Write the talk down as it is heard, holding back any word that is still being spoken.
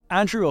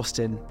Andrew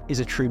Austin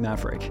is a true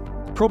maverick,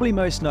 probably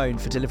most known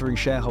for delivering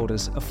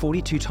shareholders a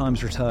 42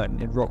 times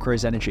return in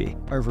Rockrose Energy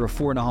over a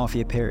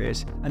 4.5-year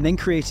period, and then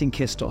creating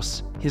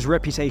Kistos. His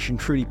reputation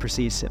truly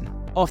precedes him.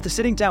 After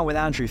sitting down with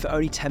Andrew for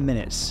only 10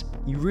 minutes,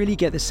 you really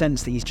get the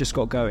sense that he's just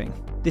got going.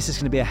 This is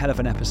going to be a hell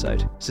of an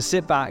episode, so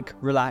sit back,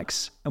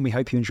 relax, and we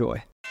hope you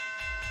enjoy.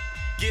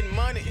 Getting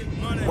money.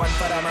 One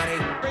for the money.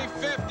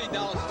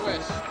 $350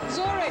 Swiss.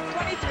 Zurich,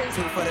 23.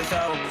 Two for the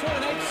show.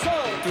 28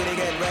 sold. Three to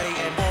get ready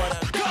and border.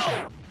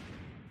 Go!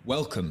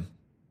 Welcome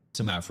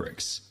to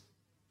Mavericks.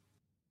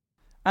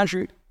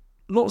 Andrew,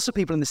 lots of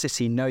people in the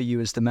city know you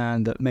as the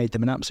man that made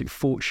them an absolute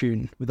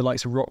fortune with the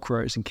likes of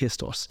Rockrose and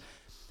Kistos.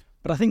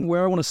 But I think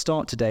where I want to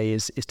start today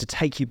is to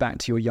take you back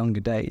to your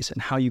younger days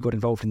and how you got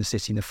involved in the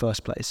city in the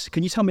first place.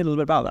 Can you tell me a little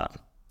bit about that?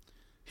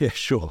 Yeah,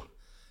 sure.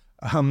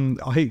 I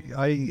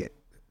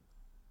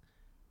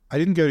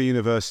didn't go to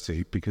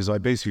university because I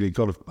basically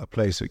got a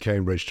place at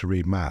Cambridge to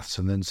read maths,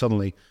 and then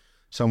suddenly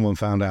someone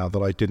found out that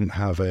I didn't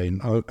have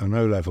an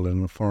O-level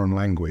in a foreign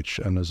language,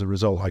 and as a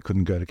result I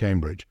couldn't go to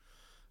Cambridge.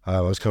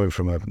 I was coming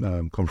from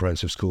a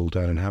comprehensive school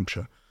down in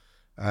Hampshire.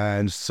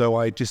 And so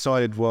I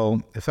decided,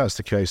 well, if that's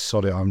the case,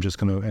 sod it, I'm just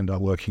going to end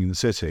up working in the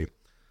city.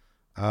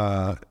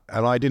 And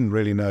I didn't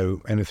really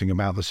know anything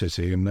about the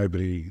city, and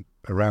nobody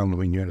around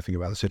me knew anything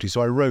about the city.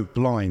 So I wrote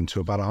blind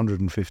to about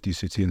 150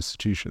 city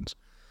institutions.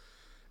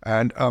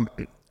 And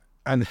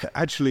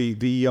actually,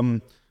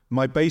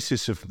 my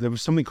basis of, there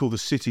was something called the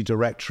City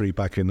Directory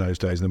back in those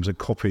days, and there was a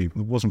copy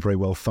that wasn't very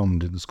well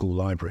thumbed in the school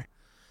library.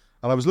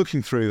 And I was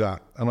looking through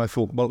that, and I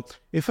thought, well,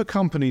 if a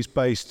company's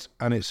based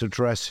and its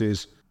address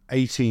is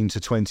 18 to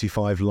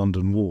 25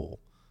 London Wall,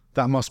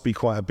 that must be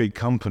quite a big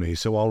company,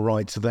 so I'll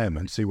write to them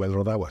and see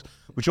whether that works.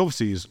 Which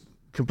obviously is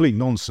complete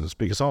nonsense,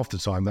 because half the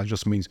time that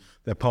just means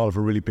they're part of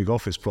a really big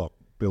office block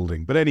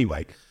building. But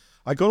anyway,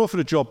 I got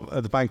offered a job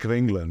at the Bank of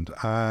England,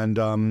 and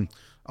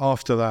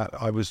after that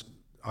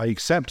I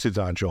accepted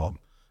that job,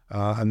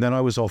 and then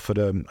I was offered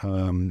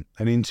an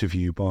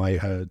interview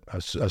by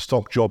a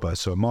stock jobber,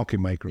 so a market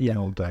maker in the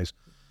old days,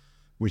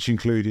 which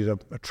included a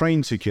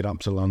train ticket up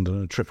to London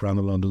and a trip around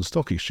the London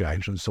Stock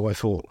Exchange. And so I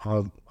thought,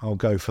 I'll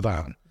go for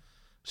that.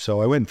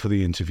 So I went for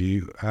the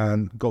interview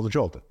and got the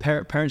job.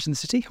 Parents in the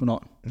city or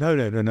not?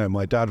 No.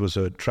 My dad was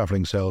a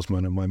travelling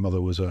salesman, and my mother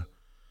was a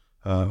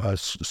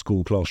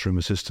school classroom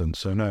assistant.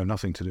 So no,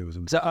 nothing to do with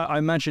them. So I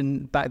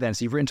imagine back then,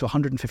 so you've written to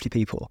 150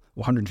 people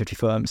or 150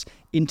 firms.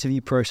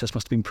 Interview process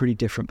must have been pretty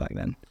different back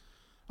then.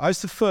 I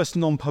was the first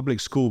non-public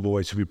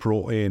schoolboy to be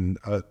brought in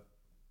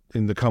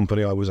the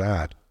company I was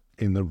at,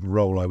 in the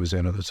role I was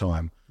in at the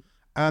time.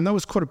 And that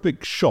was quite a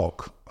big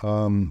shock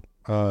to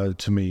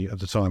me at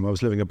the time. I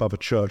was living above a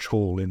church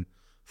hall in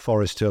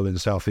Forest Hill in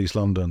southeast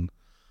London.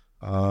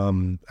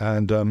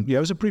 It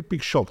was a pretty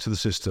big shock to the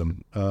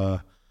system.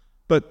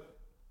 But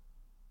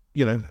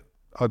you know,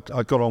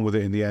 I got on with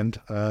it in the end,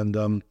 and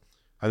then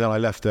I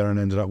left there and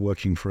ended up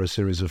working for a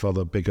series of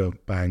other bigger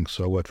banks.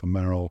 So I worked for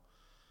Merrill.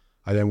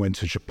 I then went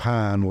to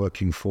Japan,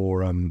 working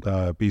for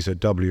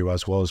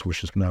BZW,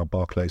 which is now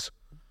Barclays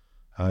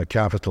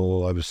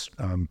Capital. I was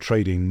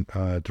trading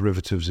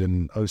derivatives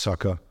in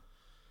Osaka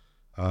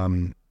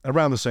around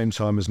the same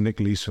time as Nick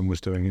Leeson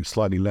was doing it,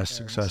 slightly less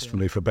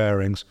successfully for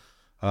Barings.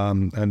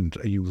 And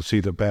you will see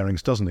that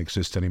Barings doesn't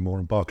exist anymore,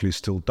 and Barclays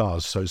still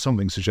does. So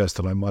something suggests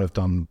that I might have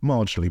done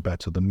marginally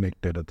better than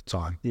Nick did at the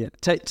time. Yeah.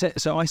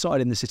 So I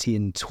started in the city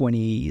in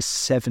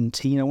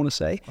 2017, I want to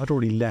say. I'd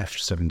already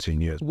left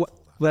 17 years.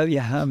 Well,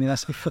 yeah, I mean,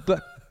 that's...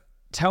 But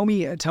tell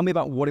me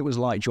about what it was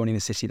like joining the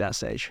city at that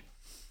stage.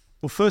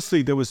 Well,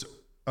 firstly, there was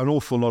an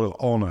awful lot of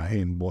honour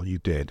in what you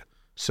did.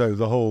 So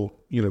the whole,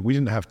 we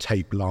didn't have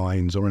tape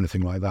lines or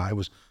anything like that. It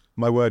was,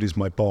 my word is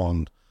my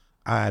bond.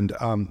 And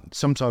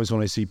sometimes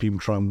when I see people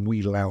try and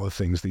wheedle out of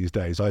things these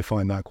days, I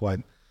find that quite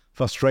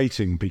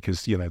frustrating,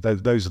 because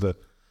those are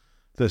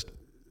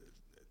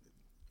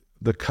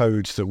the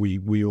codes that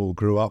we all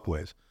grew up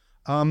with.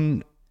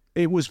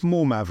 It was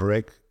more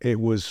maverick. It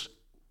was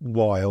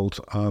wild.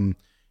 I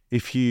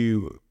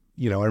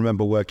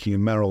remember working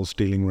in Merrill's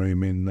dealing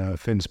room in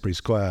Finsbury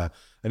Square,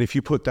 and if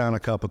you put down a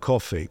cup of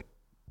coffee,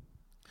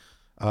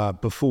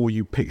 before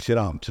you picked it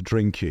up to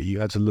drink it, you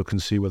had to look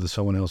and see whether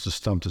someone else had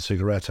stumped a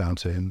cigarette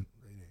out in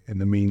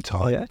the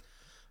meantime,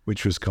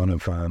 which was kind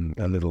of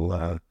a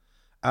little...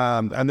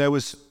 and there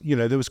was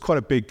quite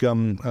a big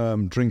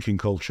drinking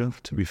culture,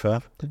 to be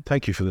fair.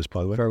 Thank you for this,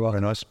 by the way. Very well.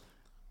 Very nice.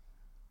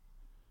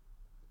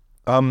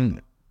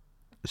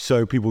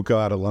 So people would go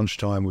out at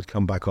lunchtime, would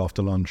come back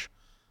after lunch,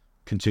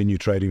 continue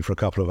trading for a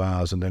couple of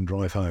hours, and then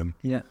drive home.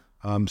 Yeah.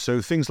 So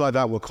things like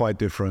that were quite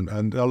different,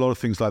 and a lot of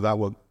things like that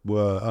would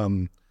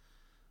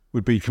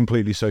be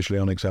completely socially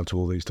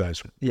unacceptable these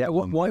days. Yeah.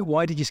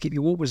 Why did you skip?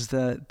 What was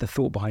the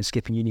thought behind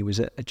skipping uni? Was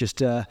it just?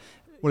 Well,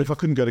 if I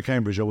couldn't go to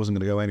Cambridge, I wasn't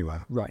going to go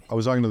anywhere. Right. I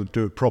was either going to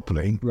do it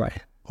properly, right,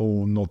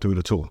 or not do it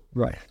at all.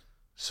 Right.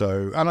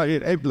 So, and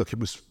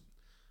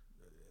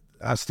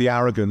that's the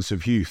arrogance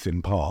of youth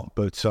in part,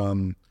 but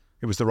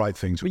it was the right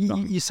thing to have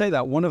done. You say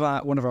that one of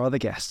our other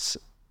guests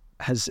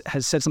has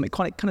said something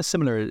kind of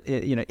similar.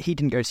 He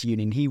didn't go to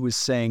uni, and he was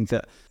saying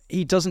that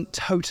he doesn't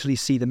totally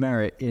see the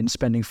merit in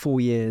spending 4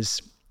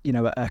 years,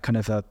 at a kind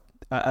of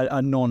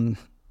a non,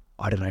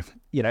 I don't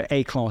know,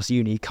 A-class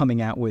uni,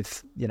 coming out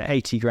with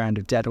 80 grand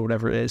of debt or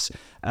whatever it is,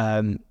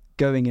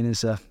 going in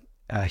as a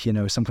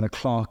some kind of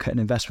clerk at an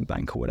investment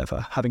bank or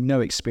whatever, having no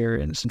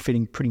experience and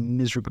feeling pretty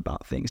miserable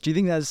about things. Do you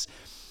think there's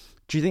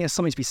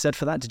something to be said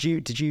for that?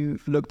 Did you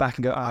look back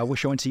and go, I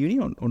wish I went to uni,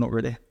 or not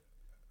really?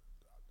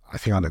 I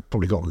think I'd have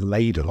probably got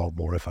laid a lot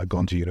more if I'd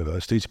gone to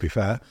university, to be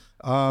fair.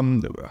 I'm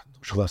not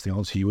sure that's the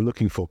answer you were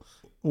looking for.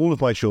 All of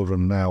my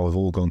children now have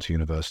all gone to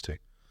university,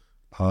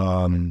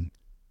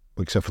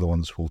 except for the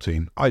ones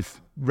 14.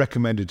 I've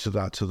recommended to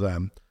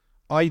them.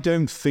 I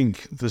don't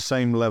think the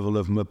same level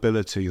of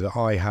mobility that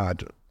I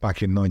had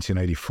back in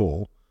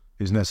 1984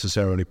 is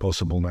necessarily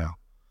possible now.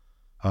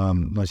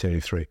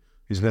 1983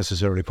 is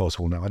necessarily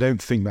possible now. I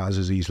don't think that is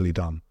as easily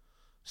done.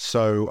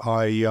 So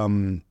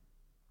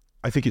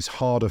I think it's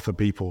harder for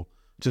people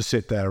to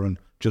sit there and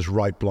just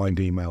write blind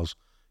emails.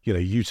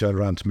 You turned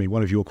around to me.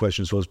 One of your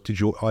questions was, did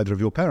either of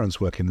your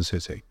parents work in the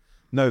city?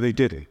 No, they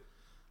didn't.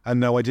 And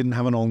no, I didn't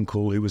have an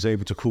uncle who was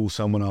able to call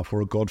someone up,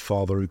 or a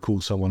godfather who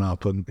called someone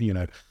up. And,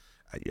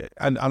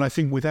 and I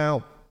think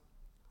to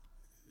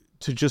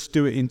just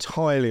do it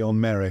entirely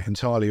on merit,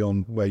 entirely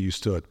on where you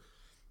stood,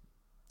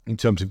 in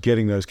terms of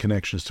getting those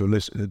connections to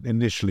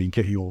initially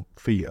get your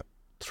feet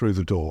through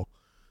the door,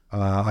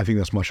 I think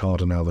that's much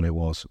harder now than it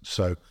was.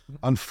 So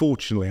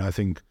unfortunately, I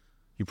think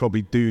you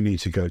probably do need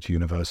to go to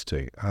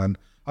university. And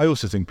I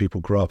also think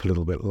people grow up a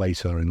little bit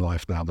later in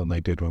life now than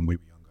they did when we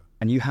were younger.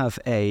 And you have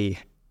a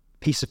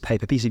piece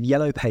of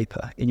yellow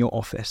paper in your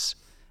office,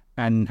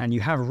 and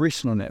you have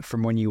written on it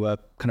from when you were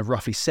kind of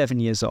roughly 7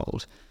 years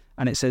old.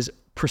 And it says,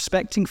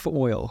 prospecting for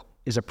oil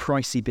is a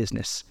pricey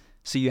business,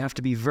 so you have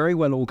to be very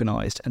well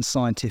organized and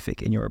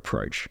scientific in your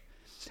approach.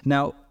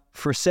 Now,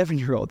 for a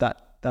 7-year-old,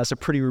 that's a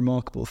pretty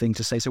remarkable thing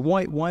to say. So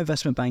why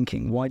investment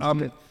banking? Why?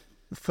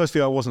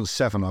 Firstly, I wasn't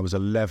 7; I was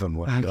 11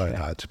 when I did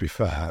that, to be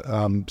fair.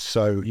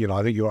 So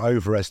I think you're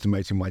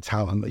overestimating my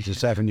talent. As a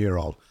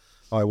 7-year-old,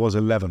 I was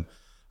 11.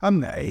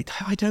 I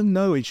don't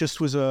know. It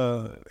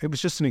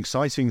was just an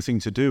exciting thing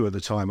to do at the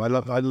time. I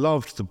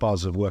loved the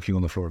buzz of working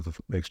on the floor of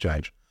the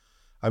exchange.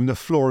 The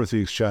floor of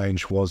the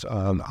exchange was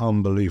an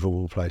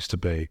unbelievable place to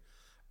be,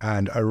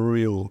 and a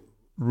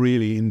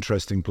really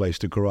interesting place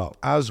to grow up,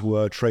 as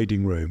were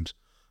trading rooms.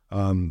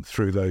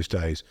 Through those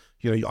days,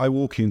 I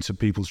walk into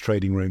people's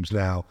trading rooms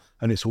now,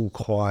 and it's all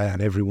quiet,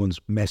 and everyone's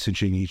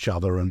messaging each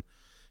other, and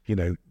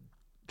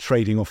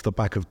trading off the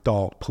back of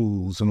dark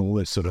pools and all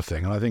this sort of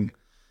thing. And I think,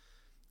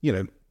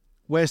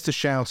 where's the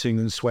shouting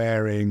and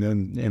swearing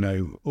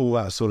and all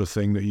that sort of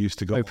thing that used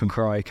to go open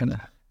cry kind of.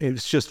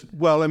 It's just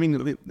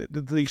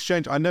the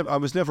exchange. I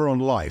was never on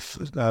life,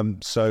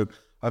 so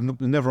I'm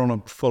never on a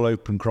full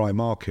open cry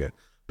market.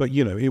 But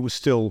it was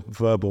still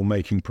verbal,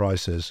 making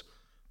prices.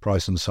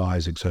 Price and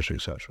size, etc.,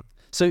 etc.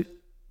 So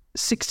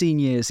 16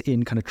 years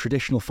in kind of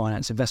traditional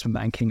finance, investment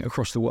banking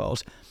across the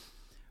world.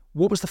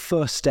 What was the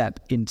first step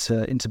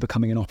into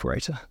becoming an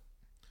operator?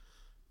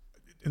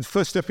 The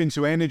first step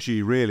into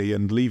energy, really,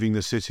 and leaving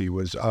the city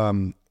was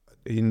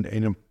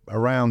in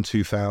around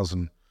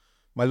 2000.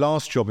 My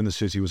last job in the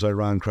city was I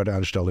ran Credit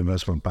Anstalt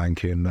Investment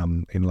Bank in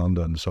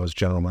London, so I was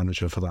general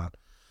manager for that.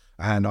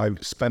 And I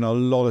spent a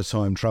lot of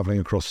time traveling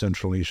across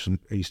Central and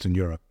Eastern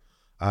Europe.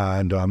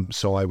 And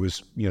so I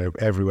was,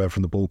 everywhere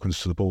from the Balkans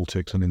to the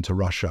Baltics and into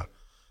Russia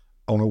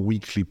on a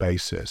weekly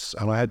basis.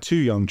 And I had 2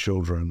 young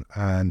children,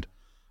 and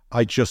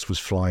I just was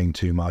flying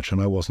too much,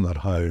 and I wasn't at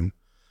home.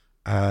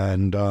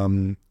 And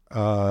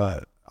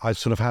I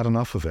sort of had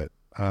enough of it.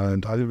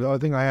 And I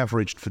think I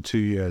averaged for 2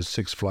 years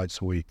 6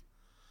 flights a week.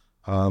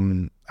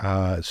 So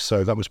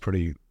that was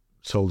pretty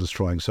soul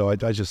destroying. So I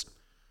just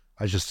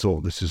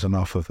thought, this is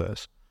enough of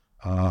this.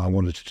 I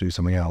wanted to do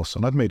something else,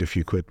 and I'd made a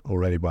few quid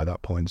already by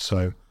that point.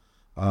 So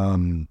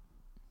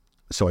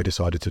I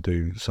decided to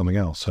do something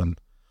else, and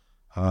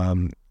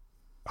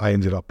I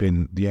ended up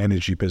in the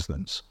energy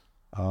business.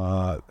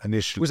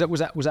 Initially, was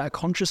that a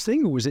conscious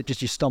thing, or was it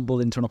just you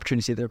stumbled into an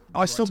opportunity there?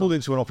 I stumbled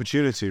into an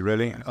opportunity,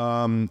 really.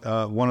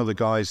 One of the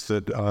guys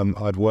that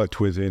I'd worked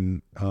with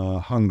in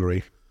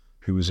Hungary,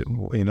 who was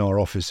in our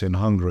office in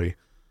Hungary,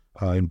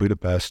 in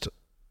Budapest,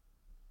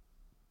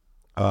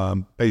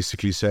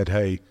 basically said,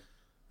 "Hey,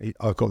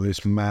 I've got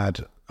this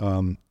mad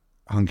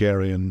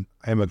Hungarian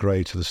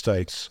emigre to the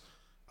States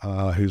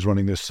who's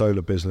running this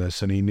solar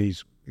business, and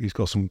he's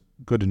got some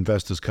good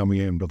investors coming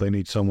in, but they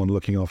need someone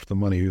looking after the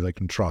money who they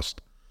can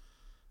trust."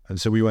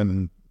 And so we went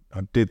and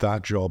did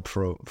that job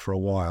for a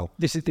while.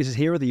 This is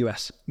here or the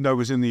US? No, it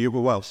was in the US.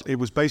 Well, it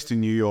was based in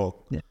New York.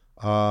 Yeah.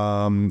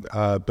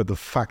 But the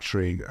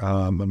factory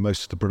and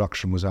most of the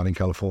production was out in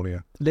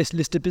California.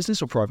 Listed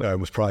business or private? No, it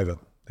was private.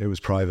 It was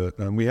private,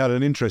 and we had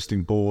an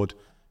interesting board.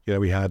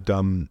 We had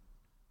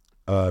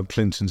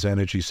Clinton's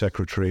energy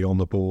secretary on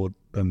the board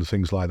and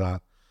things like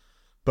that.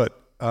 But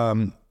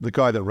the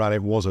guy that ran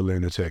it was a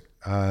lunatic,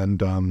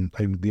 and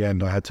in the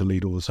end, I had to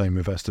lead all the same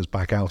investors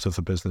back out of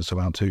the business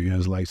about 2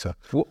 years later.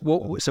 I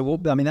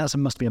mean, that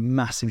must be a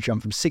massive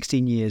jump from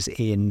 16 years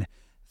in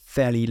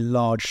fairly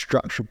large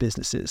structured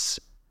businesses.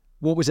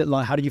 What was it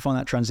like? How did you find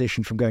that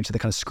transition from going to the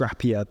kind of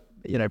scrappier,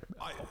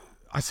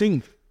 I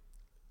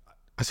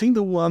think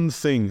the one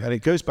thing, and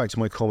it goes back to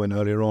my comment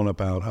earlier on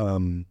about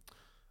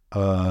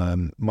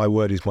my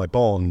word is my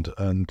bond,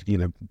 and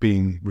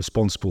being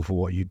responsible for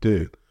what you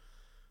do.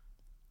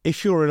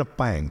 If you're in a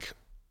bank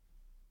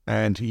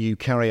and you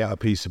carry out a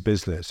piece of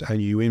business and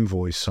you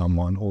invoice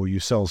someone or you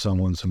sell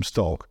someone some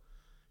stock,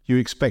 you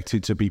expect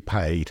it to be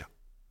paid.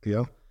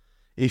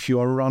 If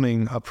you are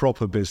running a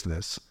proper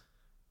business,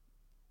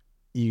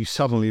 you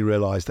suddenly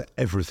realize that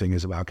everything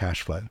is about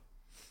cash flow.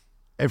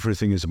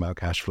 Everything is about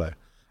cash flow.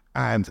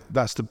 And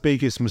that's the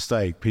biggest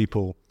mistake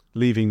people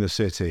leaving the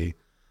city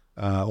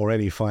or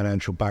any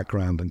financial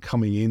background and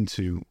coming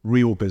into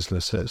real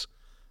businesses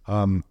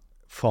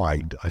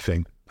find, I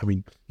think. I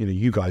mean,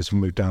 you guys have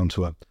moved down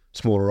to a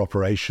smaller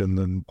operation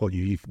than what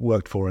you've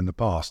worked for in the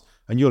past,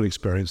 and you'll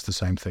experience the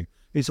same thing.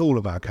 It's all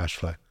about cash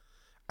flow.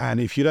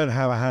 And if you don't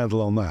have a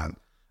handle on that,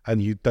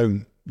 and you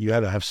had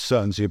to have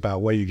certainty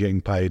about where you're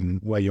getting paid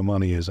and where your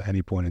money is at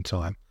any point in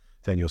time,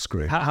 then you're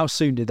screwed. How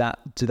soon did that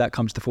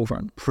come to the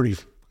forefront? Pretty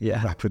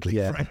rapidly,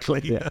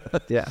 frankly.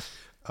 Yeah.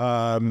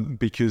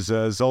 Because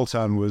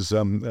Zoltan was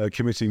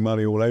committing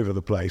money all over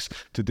the place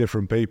to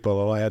different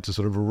people, and I had to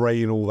sort of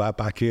rein all that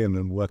back in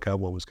and work out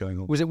what was going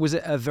on. Was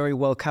it a very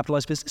well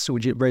capitalized business, or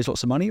did you raise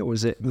lots of money, or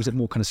was it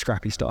more kind of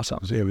scrappy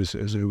startup? It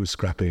was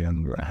scrappy,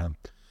 and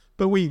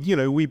but we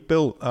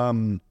built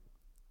a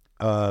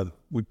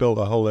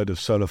whole load of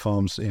solar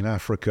farms in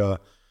Africa.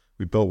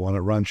 We built one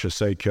at Rancho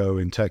Seco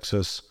in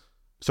Texas.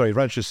 Sorry,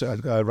 Rancho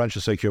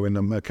Seco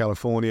in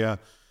California.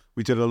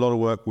 We did a lot of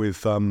work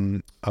with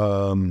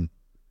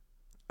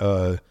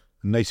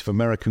Native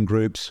American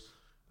groups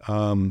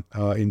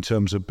in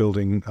terms of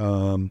building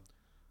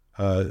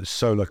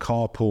solar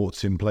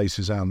carports in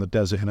places out in the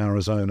desert in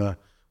Arizona,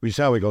 which is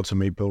how we got to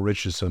meet Bill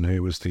Richardson,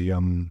 who was the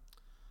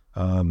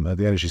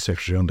Energy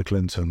Secretary under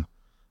Clinton.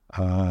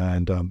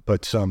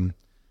 But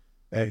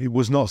it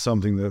was not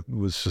something that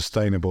was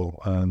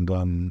sustainable,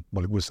 and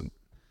it wasn't.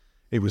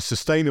 It was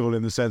sustainable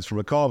in the sense from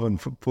a carbon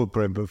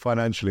footprint, but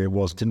financially it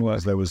wasn't. Didn't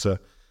work. There was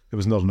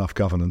not enough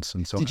governance,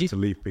 and so I had to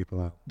leave people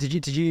out.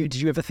 Did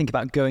you ever think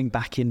about going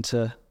back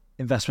into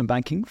investment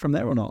banking from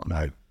there or not?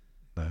 No.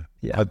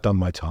 Yeah. I'd done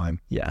my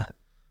time. Yeah.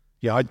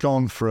 I'd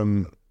gone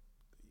from,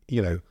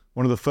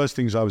 one of the first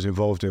things I was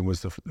involved in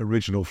was the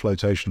original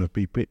flotation of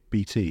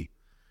BT,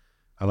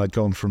 and I'd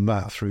gone from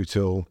that through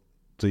till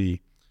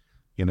the,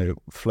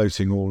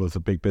 floating all of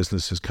the big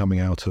businesses coming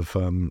out of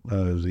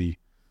the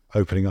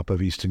opening up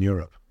of Eastern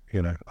Europe.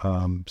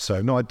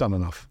 So no, I'd done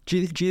enough. Do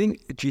you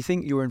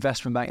think your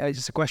investment bank?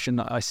 It's a question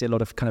that I see a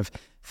lot of kind of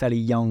fairly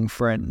young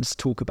friends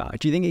talk about.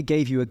 Do you think it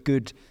gave you a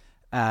good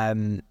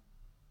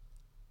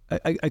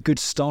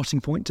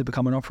starting point to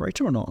become an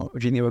operator or not? Or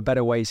do you think there were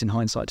better ways in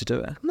hindsight to do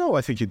it? No,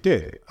 I think it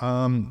did.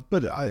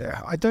 But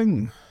I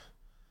don't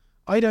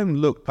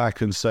look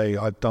back and say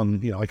I've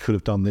done. I could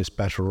have done this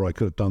better or I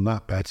could have done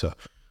that better.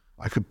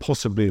 I could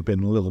possibly have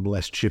been a little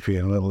less chippy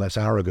and a little less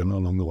arrogant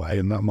along the way,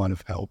 and that might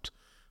have helped,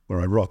 where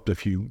I rocked a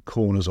few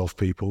corners off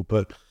people.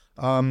 But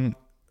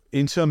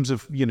in terms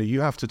of,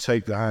 you have to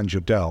take the hand you're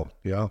dealt,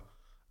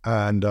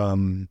 and,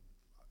 I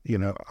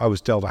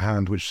was dealt a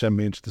hand which sent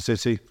me into the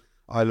city.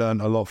 I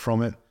learned a lot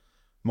from it.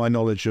 My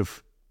knowledge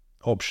of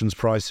options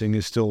pricing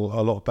is still a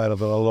lot better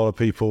than a lot of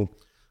people,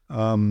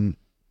 certainly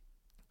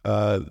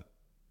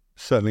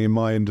in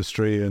my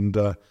industry. And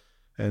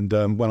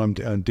when I'm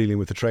dealing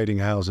with the trading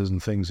houses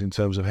and things in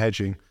terms of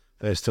hedging,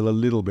 they're still a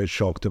little bit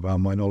shocked about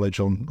my knowledge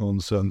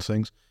on certain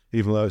things,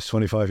 even though it's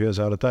 25 years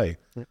out of date.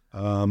 Yeah.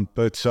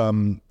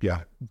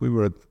 We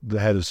were at the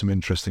head of some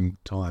interesting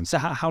times. So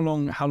how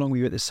long were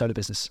you at this solar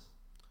business?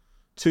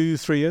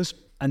 2-3 years.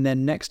 And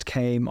then next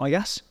came, I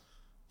guess?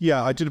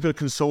 Yeah, I did a bit of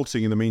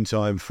consulting in the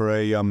meantime for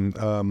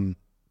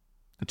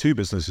two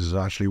businesses,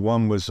 actually.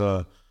 One was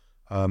a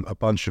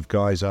bunch of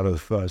guys out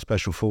of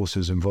special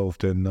forces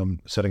involved in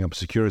setting up a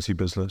security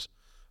business.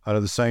 And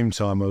at the same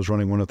time, I was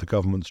running one of the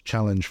government's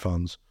challenge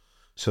funds.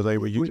 So they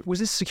were. Was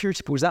this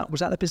security? Was that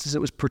the business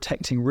that was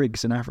protecting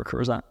rigs in Africa? Or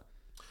was that?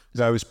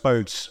 No, it was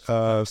boats.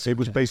 It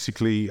was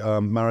basically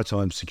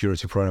maritime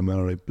security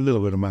primarily, a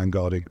little bit of man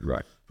guarding,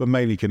 right? But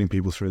mainly getting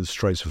people through the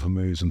Straits of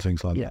Hormuz and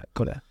things like that. Yeah,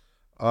 got it.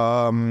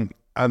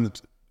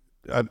 And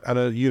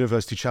a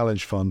university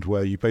challenge fund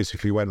where you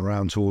basically went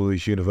around to all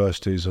these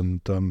universities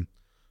and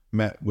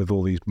met with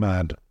all these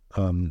mad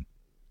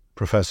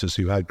professors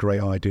who had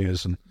great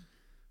ideas and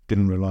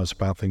didn't realise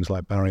about things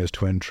like barriers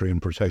to entry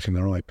and protecting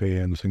their IP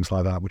and things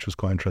like that, which was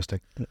quite interesting.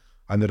 Yeah.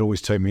 And they'd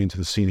always take me into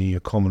the senior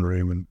common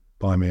room and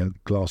buy me a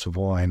glass of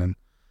wine, and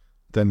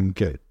then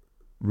get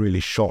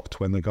really shocked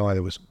when the guy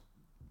that was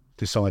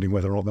deciding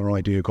whether or not their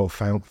idea got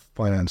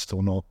financed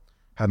or not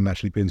hadn't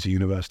actually been to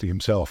university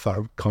himself.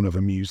 That kind of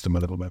amused them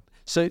a little bit.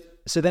 So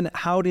then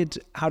how did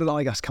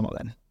iGas come up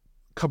then?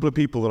 couple of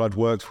people that I'd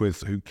worked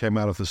with who came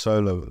out of the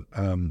solar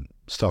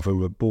stuff, who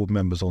were board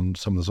members on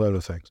some of the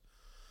solar things,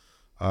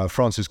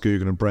 Francis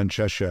Gugan and Brent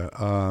Cheshire,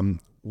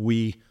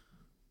 we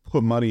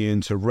put money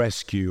in to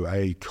rescue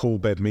a coal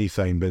bed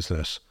methane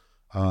business.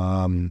 We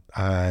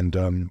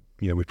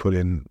put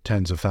in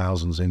tens of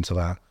thousands into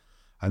that,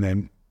 and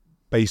then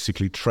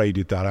basically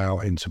traded that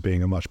out into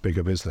being a much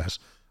bigger business.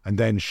 And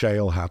then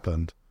shale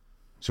happened.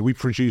 So we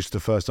produced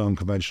the first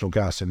unconventional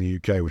gas in the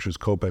UK, which was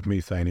coal bed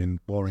methane in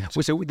Warrington.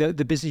 Well, so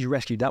the business you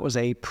rescued, that was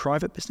a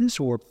private business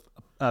or?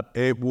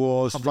 It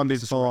was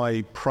funded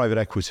by private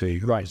equity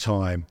at the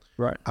time.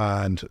 Right.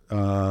 And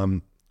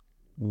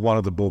one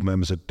of the board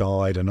members had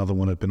died, another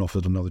one had been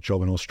offered another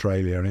job in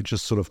Australia, and it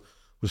just sort of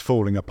was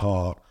falling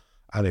apart,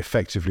 and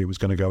effectively it was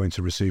going to go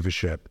into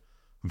receivership.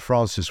 And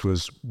Francis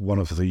was one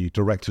of the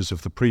directors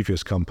of the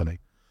previous company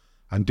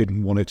and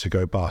didn't want it to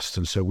go bust,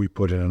 and so we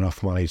put in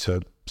enough money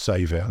to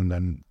save it and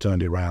then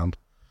turned it around.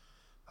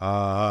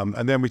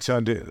 And then we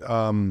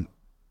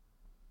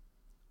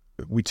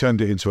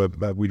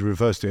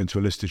reversed it into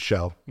a listed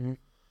shell.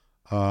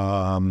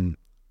 Mm-hmm.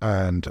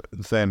 And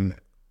then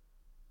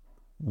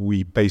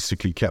we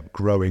basically kept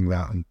growing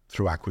that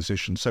through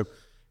acquisition. So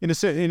in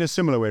a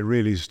similar way,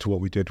 really, to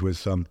what we did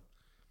with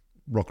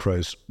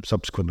Rockrose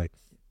subsequently,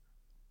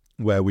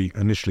 where we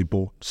initially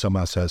bought some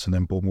assets and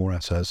then bought more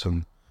assets,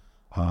 and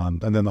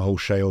then the whole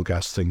shale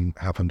gas thing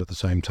happened at the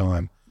same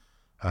time.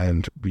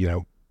 And,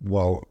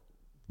 while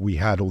we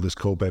had all this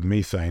coal bed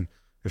methane,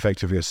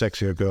 effectively a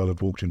sexier girl had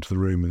walked into the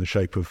room in the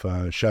shape of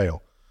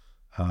shale.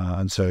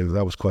 And so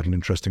that was quite an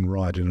interesting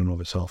ride in and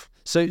of itself.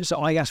 So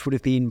iGas would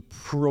have been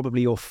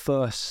probably your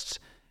first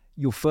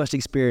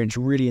experience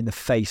really in the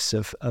face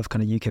of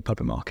kind of UK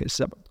public markets.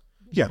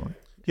 Yeah.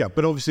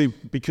 But obviously,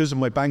 because of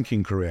my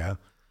banking career,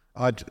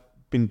 I'd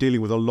been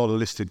dealing with a lot of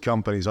listed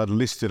companies. I'd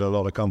listed a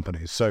lot of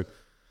companies. So,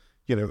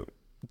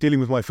 dealing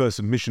with my first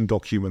admission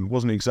document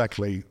wasn't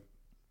exactly...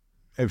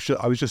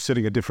 I was just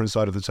sitting a different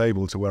side of the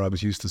table to where I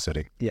was used to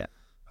sitting. Yeah.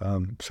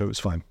 So it was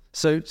fine.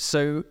 So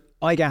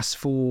iGas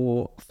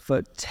for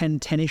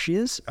 10-ish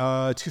years?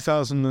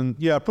 2000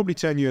 probably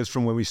 10 years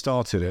from when we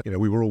started it.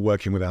 We were all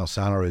working without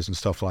salaries and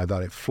stuff like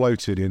that. It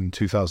floated in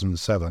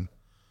 2007,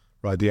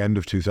 right, the end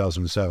of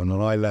 2007,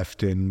 and I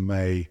left in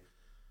May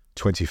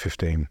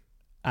 2015.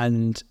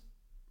 And,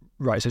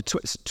 right, so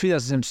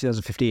 2007,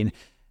 2015,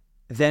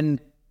 then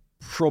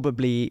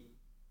probably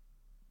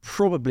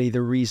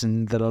the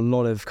reason that a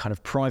lot of kind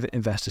of private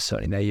investors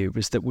certainly know you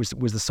was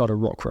the start of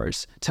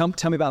Rockrose. Tell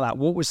me about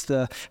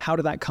that. How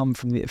did that come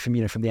from the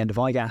end of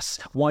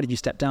iGas? Why did you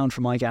step down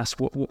from iGas?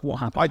 What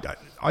happened?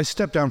 I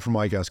stepped down from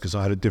iGas because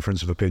I had a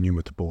difference of opinion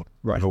with the board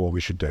for what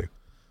we should do,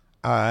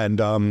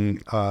 and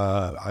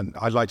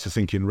I'd like to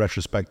think in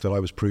retrospect that I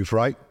was proved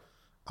right,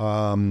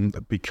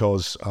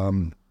 because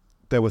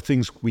there were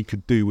things we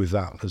could do with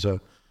that as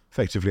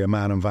effectively a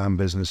man and van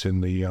business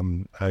in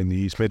the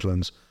East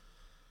Midlands.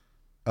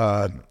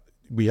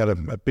 We had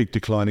a big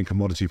decline in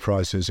commodity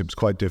prices. It was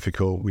quite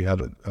difficult. We had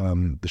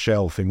the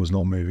shale thing was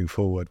not moving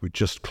forward. We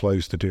just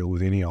closed the deal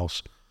with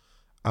Ineos,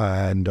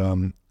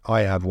 and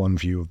I had one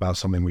view about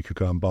something we could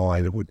go and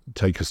buy that would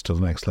take us to the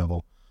next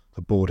level.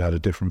 The board had a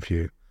different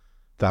view.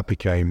 That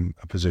became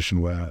a position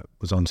where it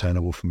was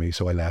untenable for me,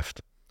 so I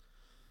left.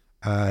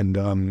 And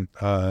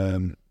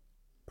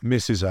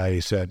Mrs. A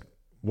said,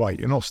 "Wait,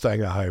 you're not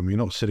staying at home. You're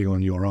not sitting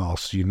on your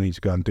arse. You need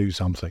to go and do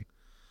something."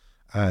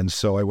 And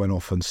so I went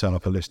off and set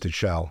up a listed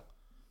shell.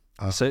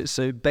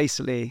 So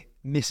basically,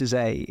 Mrs.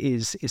 A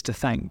is to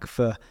thank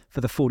for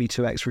the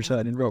 42x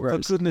return in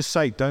Rockrose. For goodness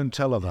sake, don't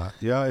tell her that.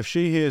 Yeah, if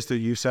she hears that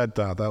you said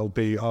that, I'll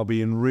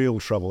be in real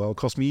trouble. That'll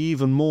cost me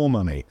even more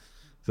money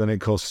than it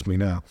costs me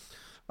now.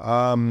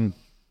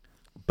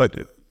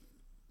 But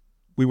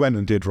we went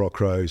and did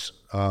Rockrose,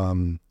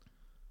 and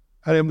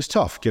it was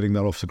tough getting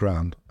that off the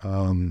ground.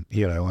 I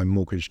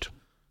mortgaged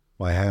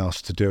my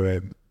house to do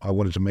it. I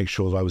wanted to make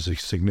sure that I was a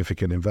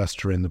significant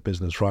investor in the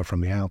business right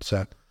from the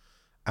outset.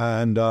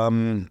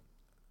 And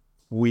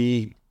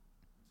we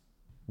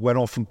went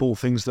off and bought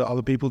things that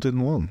other people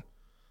didn't want.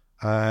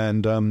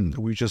 And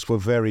we just were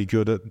very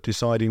good at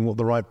deciding what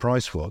the right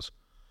price was.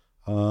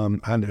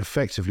 And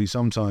effectively,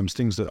 sometimes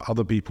things that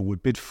other people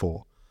would bid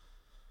for,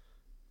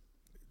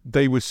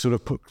 they would sort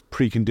of put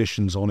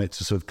preconditions on it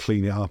to sort of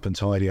clean it up and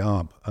tidy it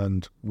up.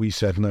 And we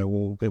said, no,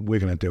 well, what we're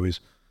going to do is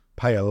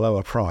pay a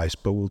lower price,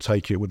 but we'll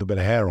take it with a bit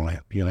of hair on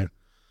it,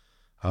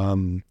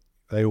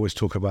 They always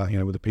talk about,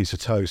 with a piece of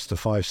toast, the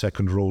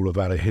 5-second rule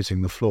about it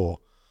hitting the floor.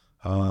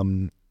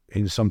 And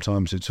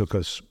sometimes it took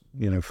us,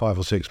 5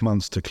 or 6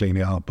 months to clean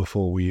it up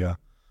before we,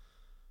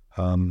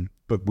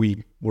 but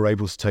we were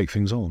able to take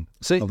things on.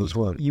 So others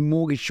weren't. You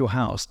mortgaged your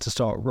house to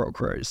start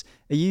Rockrose.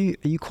 Are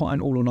you quite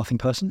an all or nothing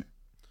person?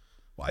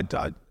 I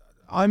don't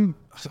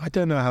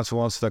know how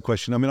to answer that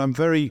question. I mean, I'm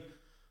very,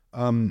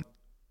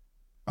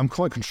 I'm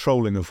quite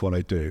controlling of what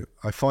I do.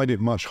 I find it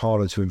much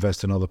harder to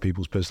invest in other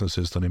people's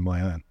businesses than in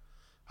my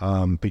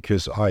own,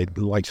 because I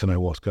like to know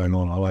what's going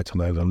on. I like to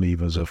know the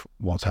levers of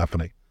what's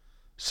happening.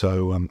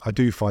 So I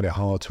do find it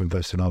hard to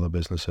invest in other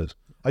businesses.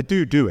 I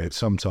do it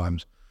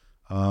sometimes,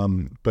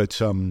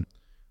 But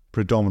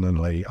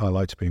predominantly, I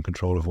like to be in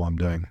control of what I'm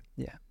doing.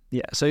 Yeah.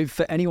 Yeah. So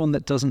for anyone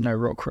that doesn't know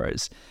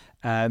Rockrose,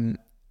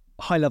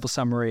 high level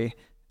summary,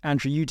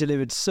 Andrew, you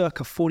delivered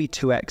circa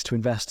 42x to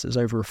investors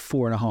over a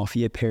 4.5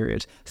 year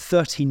period,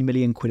 13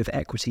 million quid of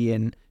equity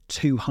in,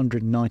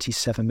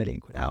 297 million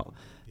quid out.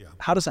 Yeah.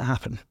 How does that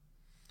happen?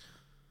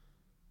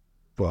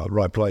 Well,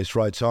 right place,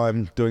 right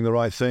time, doing the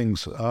right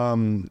things.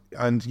 And,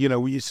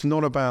 it's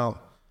not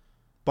about,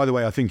 by the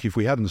way, I think if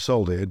we hadn't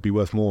sold it, it'd be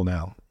worth more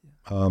now.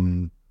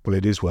 Well,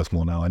 it is worth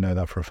more now. I know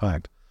that for a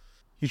fact.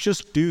 You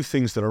just do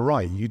things that are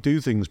right. You do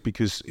things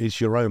because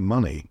it's your own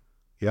money.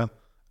 Yeah.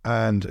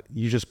 And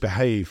you just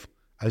behave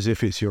as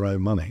if it's your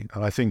own money.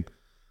 And I think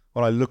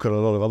when I look at a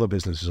lot of other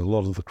businesses, a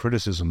lot of the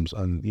criticisms,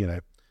 and,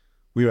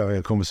 we were having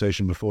a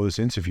conversation before this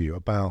interview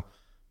about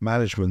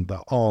management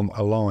that aren't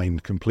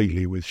aligned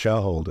completely with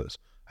shareholders.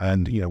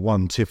 And,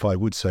 one tip I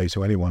would say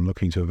to anyone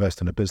looking to invest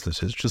in a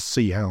business is just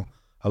see how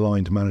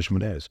aligned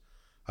management is.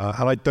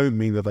 And I don't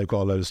mean that they've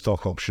got a load of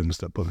stock options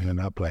that put them in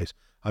that place.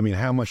 I mean,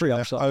 how much of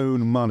their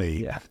own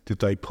money did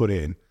they put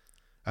in?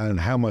 And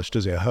how much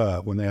does it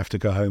hurt when they have to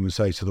go home and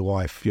say to the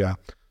wife, yeah,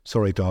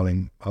 sorry,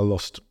 darling, I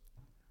lost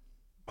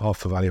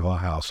half the value of our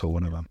house or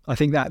whatever. I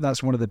think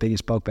that's one of the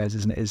biggest bugbears,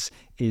 isn't it?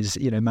 Is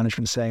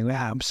management saying,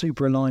 "Yeah, I'm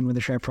super aligned when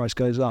the share price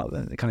goes up,"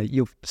 and kind of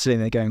you're sitting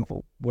there going,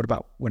 "Well, what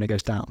about when it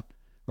goes down?"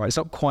 Right? It's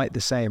not quite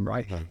the same,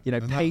 right?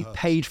 No.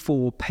 Paid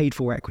for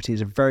equity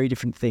is a very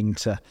different thing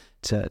to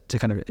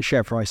kind of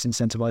share price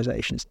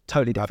incentivization. It's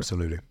totally different.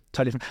 Absolutely,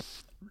 totally different.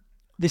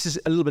 This is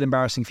a little bit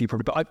embarrassing for you,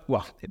 probably, but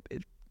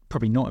it's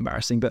probably not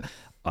embarrassing, but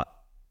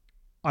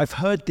I've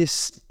heard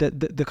this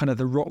the kind of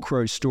the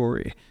Rockrose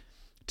story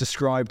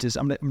described as,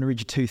 I'm going to read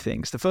you two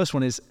things. The first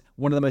one is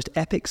one of the most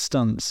epic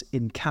stunts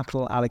in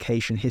capital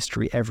allocation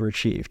history ever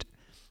achieved.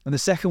 And the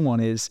second one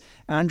is,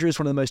 Andrew is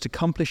one of the most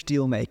accomplished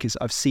deal makers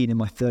I've seen in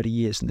my 30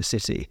 years in the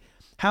city.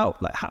 How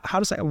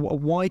does that,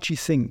 why do you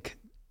think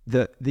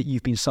that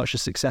you've been such a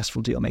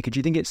successful deal maker? Do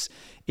you think it's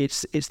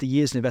the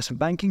years in investment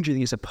banking? Do you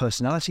think it's a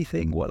personality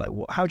thing? What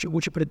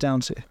would you put it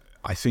down to?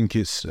 I think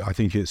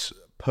it's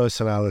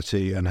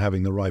personality and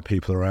having the right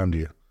people around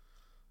you.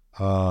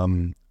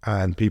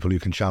 And people who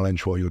can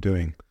challenge what you're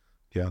doing.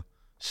 Yeah.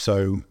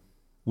 So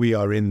we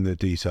are in the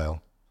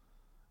detail.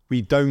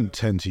 We don't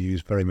tend to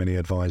use very many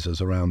advisors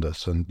around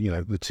us. And,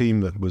 the team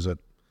that was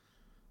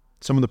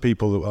some of the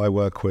people that I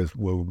work with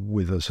were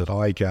with us at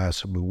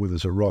iGas, were with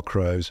us at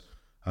Rockrose,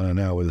 and are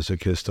now with us at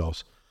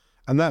Kistos.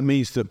 And that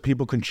means that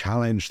people can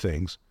challenge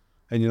things.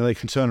 And, they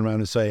can turn around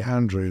and say,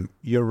 Andrew,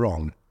 you're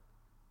wrong.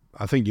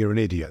 I think you're an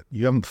idiot.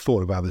 You haven't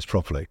thought about this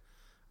properly.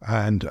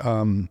 And,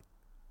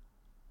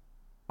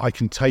 I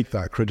can take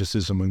that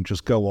criticism and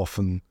just go off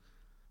and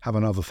have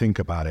another think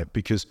about it,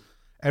 because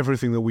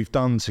everything that we've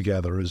done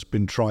together has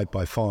been tried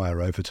by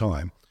fire over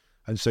time.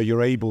 And so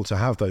you're able to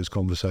have those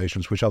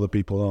conversations which other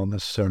people aren't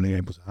necessarily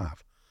able to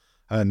have.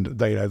 And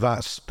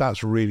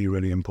that's really,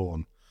 really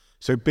important.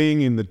 So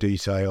being in the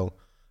detail,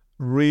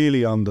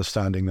 really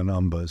understanding the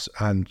numbers,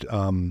 and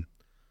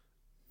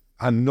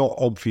not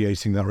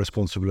obviating that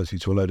responsibility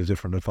to a load of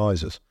different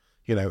advisors.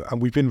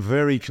 And we've been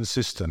very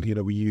consistent.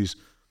 We use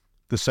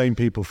the same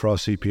people for our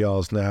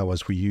CPRs now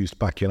as we used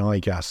back in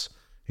iGas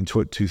in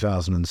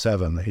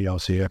 2007,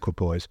 ERC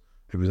Equipoise.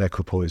 It was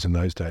Equipoise in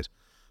those days.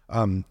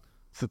 When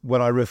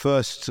I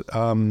reversed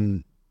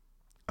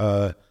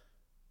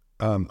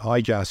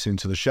iGas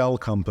into the Shell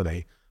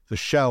company, the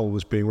Shell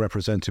was being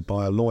represented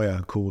by a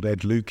lawyer called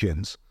Ed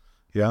Lukins.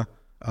 Yeah.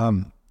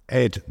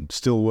 Ed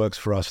still works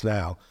for us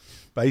now.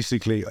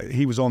 Basically,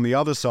 he was on the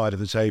other side of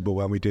the table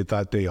when we did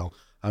that deal.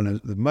 And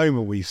at the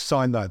moment we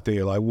signed that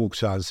deal, I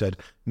walked out and said,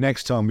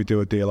 next time we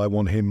do a deal, I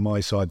want him my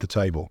side of the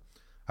table.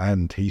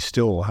 And he's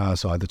still our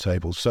side of the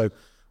table. So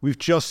we've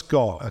just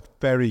got a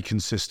very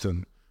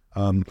consistent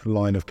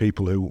line of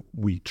people who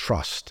we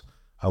trust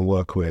and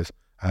work with,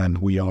 and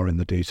we are in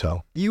the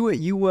detail.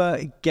 You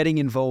were getting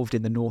involved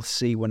in the North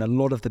Sea when a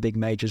lot of the big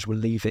majors were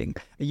leaving.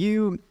 Are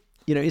you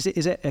is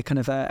it a kind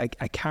of a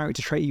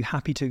character trait? Are you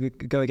happy to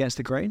go against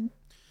the grain?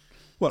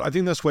 Well, I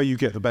think that's where you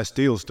get the best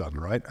deals done,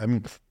 right? I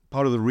mean,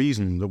 part of the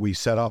reason that we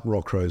set up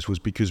Rockrose was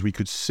because we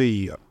could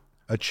see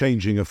a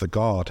changing of the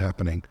guard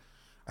happening.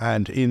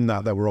 And in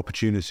that, there were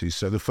opportunities.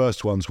 So the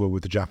first ones were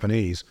with the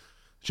Japanese.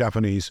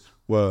 Japanese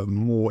were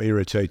more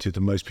irritated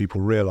than most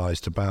people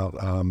realized about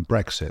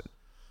Brexit.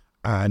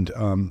 And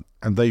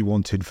they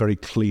wanted very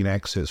clean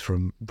exits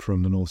from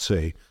the North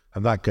Sea.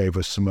 And that gave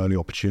us some early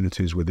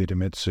opportunities with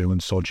Idemitsu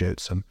and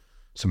Sojitz and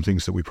some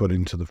things that we put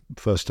into the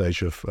first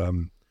stage of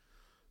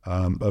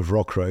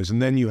Rockrose.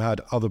 And then you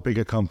had other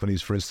bigger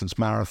companies, for instance,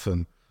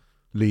 Marathon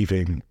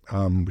leaving,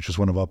 which was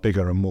one of our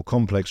bigger and more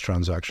complex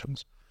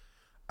transactions.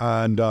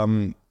 And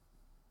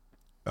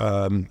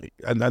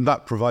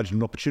that provided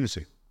an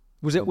opportunity.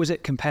 Was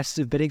it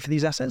competitive bidding for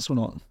these assets or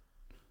not?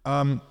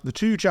 The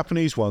two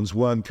Japanese ones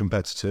weren't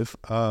competitive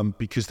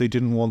because they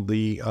didn't want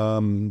the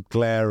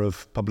glare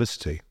of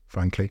publicity,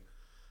 frankly.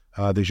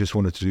 They just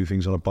wanted to do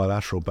things on a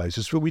bilateral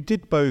basis. But we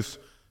did both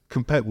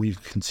we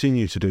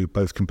continue to do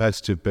both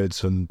competitive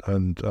bids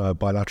and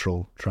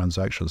bilateral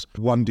transactions.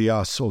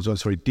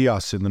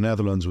 Dias in the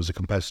Netherlands was a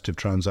competitive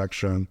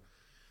transaction.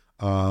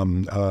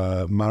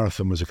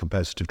 Marathon was a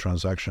competitive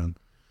transaction.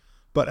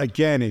 But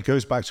again, it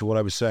goes back to what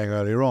I was saying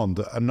earlier on,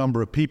 that a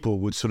number of people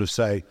would sort of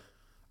say,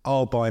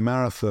 I'll buy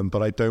Marathon,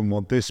 but I don't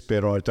want this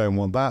bit or I don't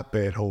want that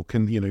bit, or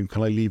can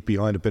I leave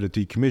behind a bit of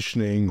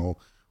decommissioning or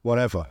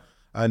whatever.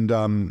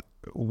 And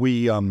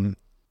we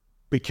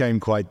became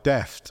quite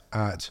deft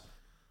at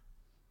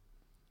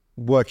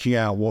working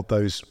out what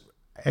those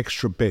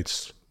extra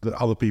bits that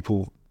other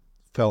people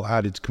felt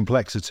added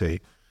complexity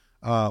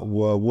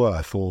were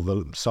worth, or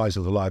the size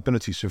of the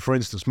liability. So, for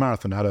instance,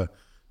 Marathon had a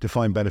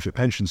defined benefit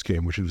pension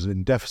scheme, which was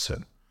in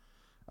deficit.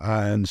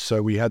 And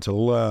so we had to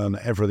learn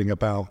everything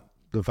about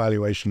the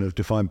valuation of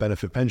defined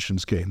benefit pension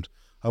schemes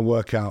and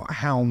work out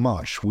how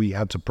much we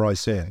had to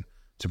price in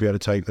to be able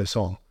to take this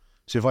on.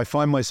 So if I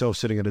find myself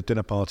sitting at a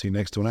dinner party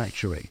next to an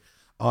actuary,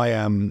 I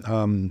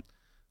am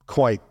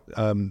quite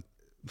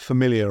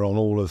familiar on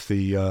all of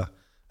the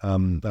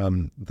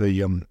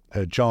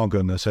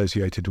jargon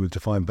associated with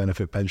defined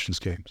benefit pension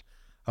schemes.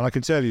 And I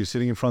can tell you,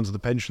 sitting in front of the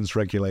pensions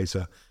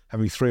regulator,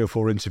 having 3 or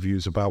 4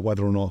 interviews about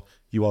whether or not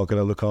you are going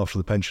to look after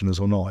the pensioners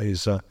or not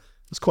is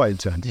it's quite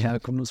intense. Yeah,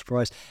 I'm not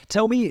surprised.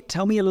 Tell me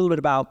a little bit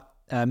about,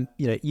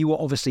 you are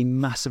obviously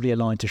massively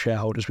aligned to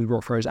shareholders with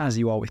Rockfroze, as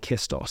you are with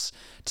Kistos.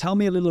 Tell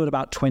me a little bit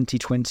about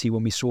 2020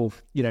 when we saw,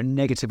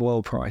 negative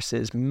oil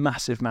prices,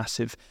 massive,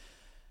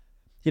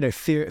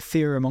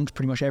 fear amongst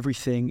pretty much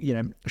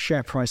everything,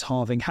 share price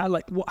halving. How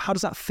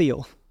does that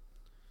feel?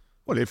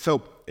 Well, it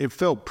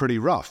felt pretty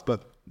rough,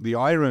 but the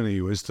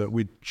irony was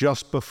that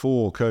just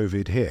before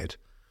COVID hit,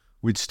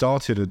 we'd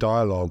started a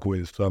dialogue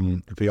with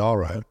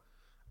Viaro,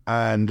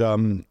 and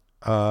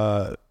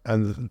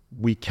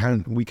we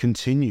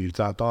continued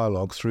that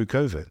dialogue through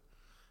COVID,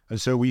 and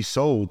so we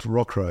sold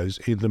Rockfroze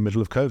in the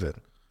middle of COVID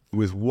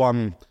with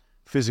one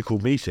physical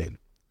meeting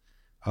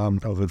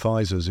of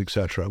advisors,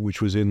 etc.,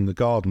 which was in the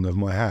garden of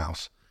my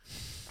house,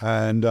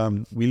 and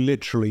we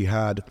literally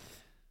had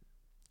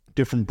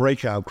different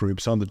breakout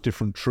groups under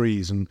different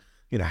trees, and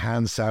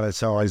hand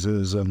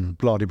sanitizers and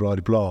blah blah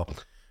blah,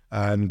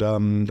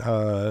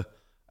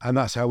 and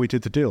that's how we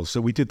did the deal.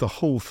 So we did the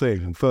whole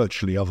thing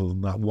virtually, other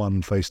than that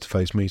one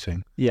face-to-face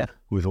meeting. Yeah,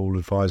 with all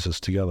advisors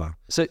together.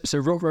 So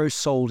Rockfroze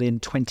sold in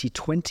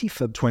 2020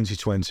 for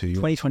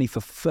 2020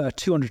 for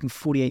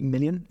 248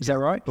 million. Is that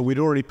right? But we'd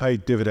already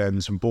paid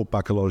dividends and bought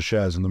back a lot of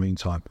shares in the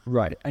meantime.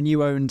 Right, and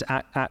you owned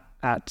at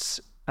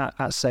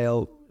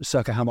sale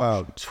circa how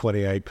much? Well,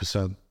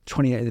 28%.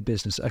 28% of the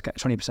business. Okay,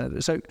 20% of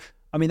it. So,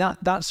 I mean,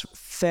 that's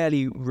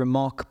fairly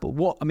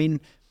remarkable.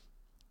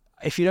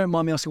 If you don't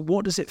mind me asking,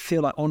 what does it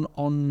feel like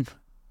on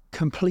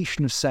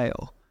completion of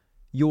sale?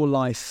 Your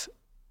life,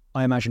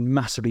 I imagine,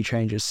 massively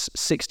changes.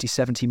 60,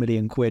 70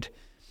 million quid,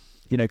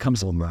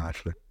 comes... More than that,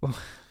 actually.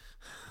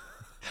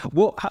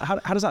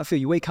 How does that feel?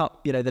 You wake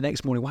up, the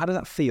next morning. How does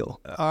that feel?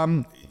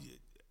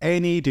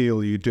 Any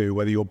deal you do,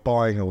 whether you're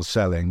buying or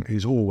selling,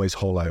 is always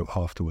hollow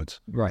afterwards.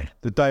 Right.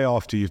 The day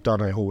after you've done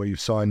it or where you've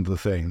signed the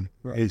thing,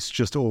 right, it's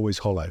just always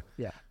hollow.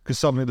 Yeah. Because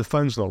suddenly the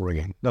phone's not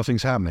ringing.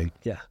 Nothing's happening.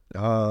 Yeah.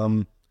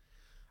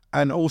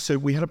 And also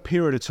we had a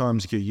period of time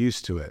to get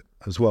used to it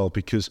as well,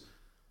 because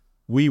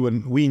we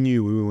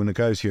knew we were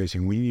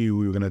negotiating. We knew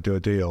we were going to do a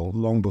deal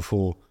long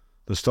before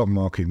the stock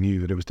market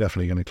knew that it was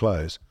definitely going to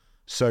close.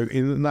 So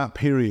in that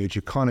period,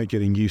 you're kind of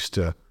getting used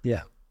to...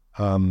 Yeah.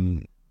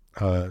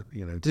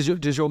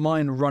 Does your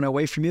mind run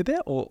away from you a bit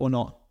or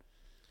not?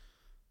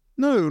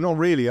 No, not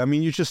really. I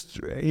mean, it's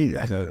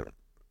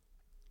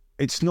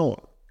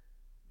not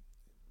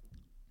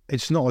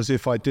as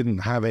if I didn't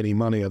have any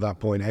money at that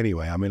point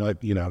anyway. I mean, I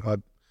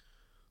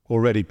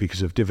already,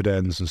 because of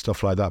dividends and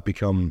stuff like that,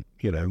 become,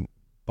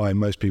 by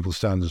most people's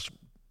standards,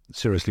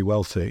 seriously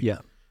wealthy. Yeah.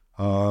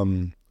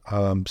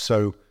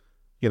 So,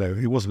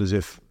 it wasn't as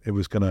if it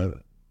was going to,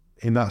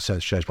 in that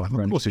sense, change my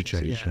life. Of course it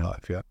changed my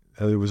life, yeah.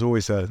 There was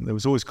always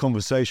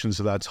conversations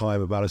at that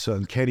time about a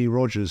certain Kenny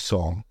Rogers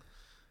song,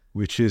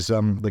 which is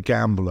The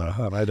Gambler.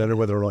 And I don't know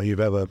whether or not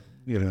you've ever,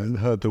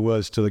 heard the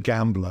words to The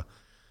Gambler.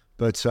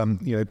 But,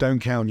 don't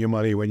count your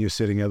money when you're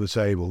sitting at the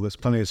table. There's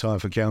plenty of time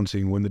for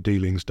counting when the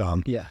dealing's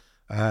done. Yeah.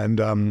 And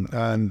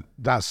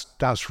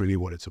that's really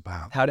what it's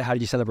about. How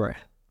did you celebrate?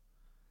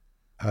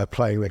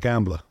 Playing The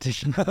Gambler.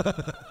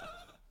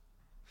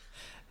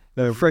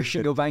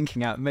 Refreshing your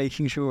banking app,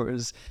 making sure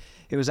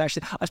it was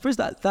actually... I suppose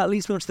that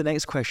leads me on to the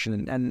next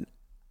question, and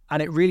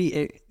it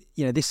really,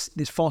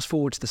 this fast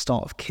forward to the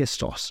start of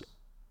Kistos.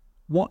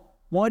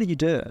 Why did you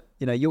do it?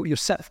 You're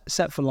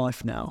set for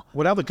life now.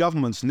 Well, now the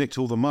government's nicked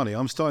all the money,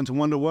 I'm starting to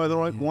wonder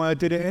why I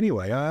did it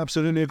anyway. I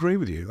absolutely agree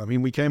with you. I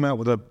mean, we came out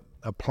with a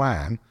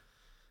plan,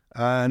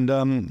 and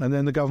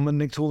then the government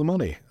nicked all the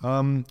money.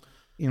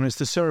 It's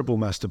the cerebral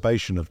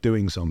masturbation of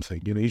doing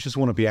something. You just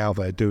want to be out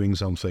there doing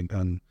something,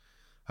 and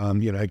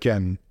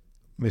again,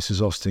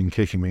 Mrs. Austin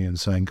kicking me and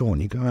saying, "Go on,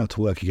 you go out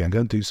to work again, go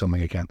and do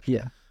something again."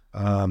 Yeah.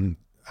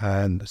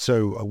 And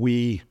so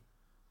the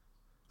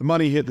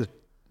money hit the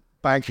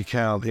bank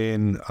account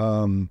in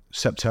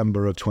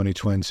September of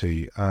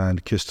 2020,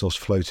 and Kistos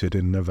floated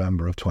in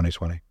November of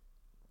 2020.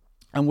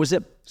 And was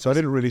it? So I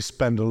didn't really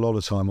spend a lot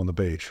of time on the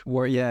beach.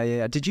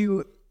 Yeah. Did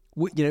you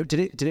know,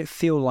 did it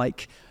feel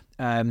like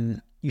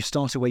you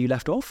started where you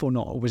left off or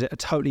not? Or was it a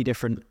totally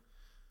different?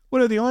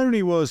 Well, the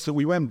irony was that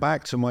we went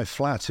back to my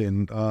flat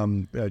in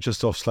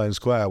just off Sloane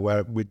Square,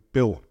 where we'd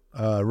built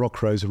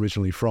Rock Rose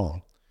originally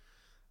from.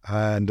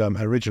 And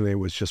originally it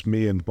was just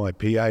me and my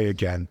PA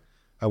again.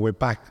 And we're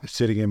back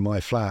sitting in my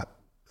flat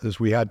as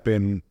we had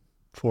been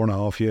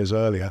 4.5 years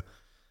earlier,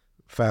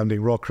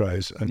 founding Rock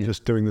Rose and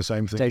just doing the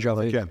same thing Deja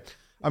vu. again.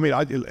 I mean,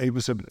 it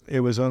was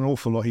an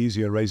awful lot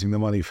easier raising the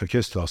money for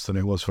Kistos than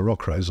it was for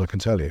Rock Rose, I can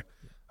tell you,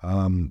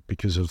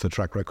 because of the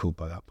track record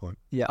by that point.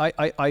 Yeah,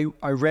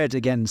 I read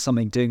again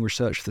something, doing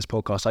research for this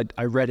podcast.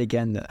 I read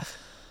again that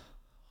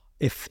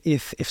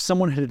if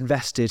someone had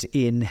invested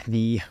in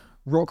the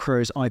Rock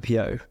Rose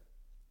IPO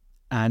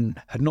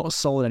and had not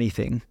sold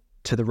anything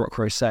to the Rock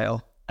Rose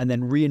sale, and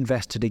then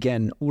reinvested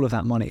again all of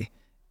that money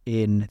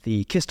in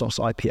the Kistos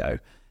IPO,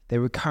 they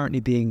were currently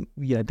be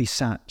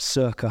sat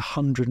circa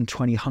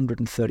 120,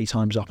 130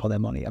 times up on their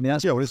money. I mean,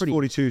 that's it's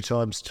 42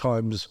 times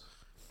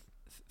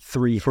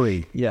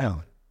three. Yeah.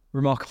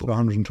 Remarkable.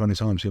 120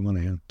 times your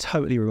money, yeah.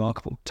 Totally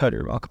remarkable.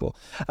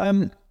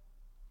 I've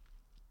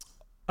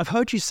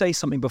heard you say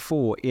something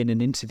before in an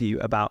interview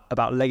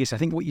about legacy. I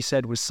think what you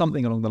said was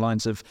something along the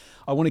lines of,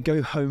 I want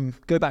to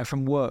go back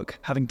from work,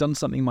 having done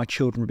something my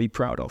children would be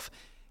proud of.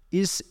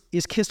 Is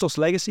Kistos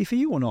legacy for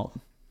you or not?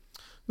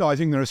 No, I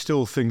think there are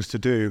still things to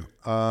do.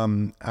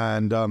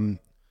 And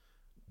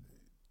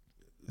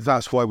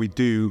that's why we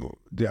do.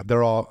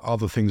 There are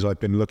other things I've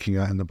been looking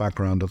at in the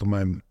background at the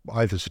moment,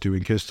 either to do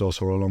in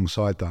Kistos or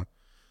alongside that.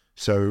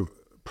 So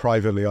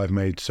privately, I've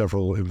made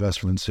several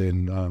investments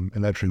in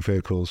electric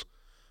vehicles.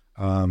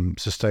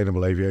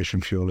 Sustainable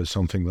aviation fuel is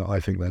something that I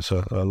think there's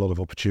a lot of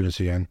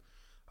opportunity in.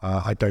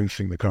 I don't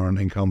think the current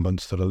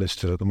incumbents that are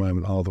listed at the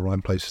moment are the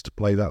right places to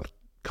play that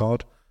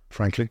card,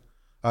 frankly,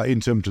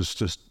 in terms of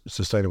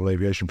sustainable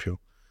aviation fuel.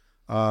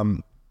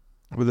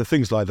 With the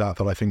things like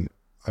that I think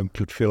I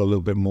could feel a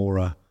little bit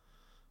more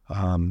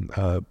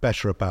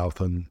better about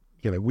than,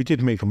 we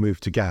did make a move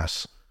to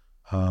gas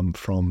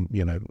from,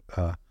 the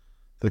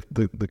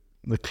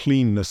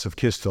cleanness of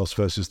Kistos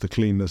versus the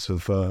cleanness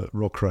of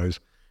Rock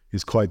Rose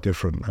is quite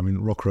different. I mean,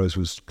 Rock Rose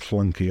was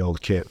clunky old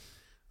kit,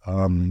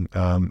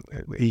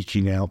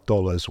 eking out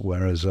dollars,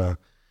 whereas,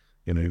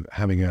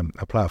 having a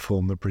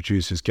platform that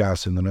produces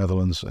gas in the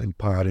Netherlands and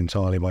powered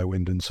entirely by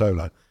wind and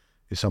solar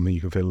is something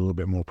you can feel a little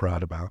bit more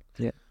proud about.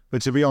 Yeah.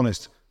 But to be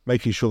honest,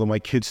 making sure that my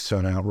kids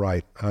turn out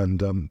right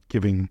and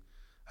giving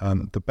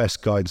the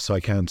best guidance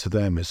I can to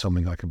them is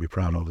something I can be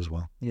proud of as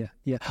well. Yeah.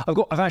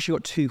 I've actually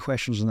got two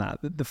questions on that.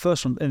 The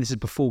first one, and this is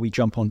before we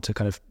jump on to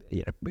kind of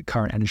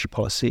current energy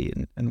policy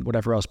and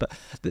whatever else, but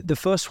the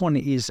first one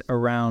is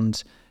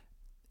around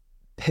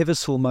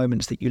pivotal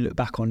moments that you look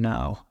back on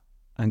now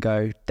and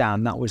go,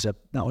 damn, that was a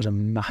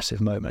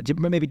massive moment. You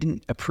maybe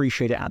didn't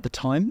appreciate it at the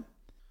time.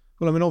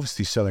 Well, I mean,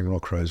 obviously selling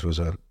Rock Rose was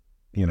a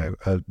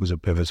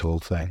pivotal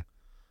thing.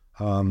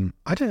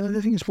 I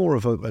think it's more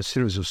of a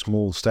series of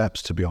small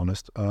steps, to be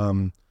honest.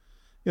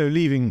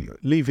 Leaving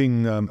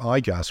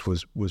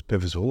iGas was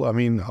pivotal. I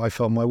mean, I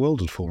felt my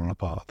world had fallen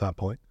apart at that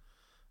point.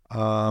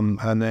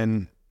 And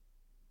then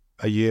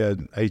a year,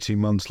 18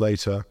 months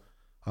later,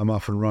 I'm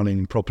up and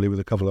running properly with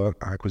a couple of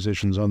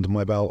acquisitions under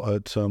my belt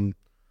at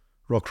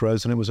Rock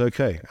Rose, and it was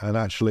okay. And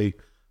actually,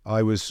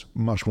 I was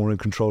much more in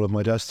control of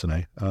my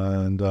destiny.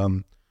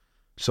 And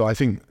so I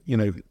think,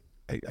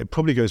 it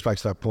probably goes back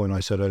to that point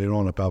I said earlier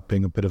on about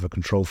being a bit of a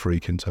control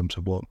freak in terms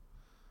of what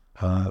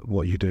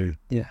you do.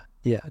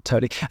 Yeah,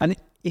 totally. And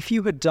if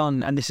you had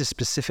done, and this is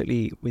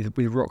specifically with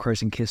Rock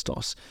Rose and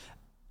Kistos,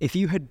 if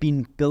you had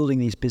been building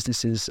these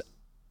businesses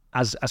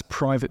as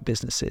private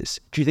businesses,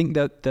 do you think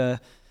that the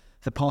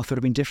path would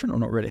have been different or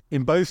not really?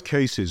 In both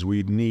cases,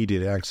 we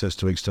needed access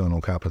to external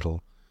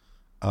capital.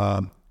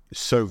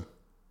 So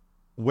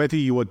whether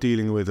you are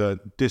dealing with a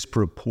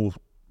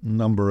disproportionate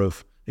number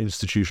of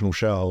institutional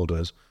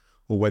shareholders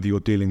or whether you're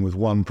dealing with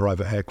one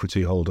private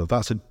equity holder,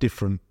 that's a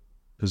different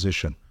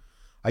position.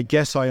 I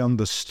guess I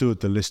understood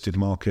the listed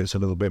markets a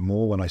little bit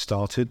more when I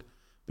started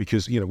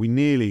because, we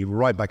nearly,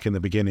 right back in the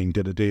beginning,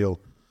 did a deal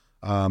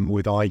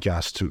with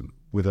iGas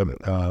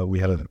we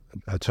had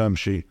a term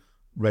sheet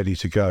ready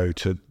to go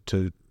to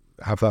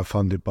have that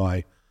funded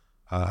by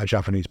a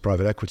Japanese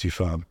private equity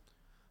firm.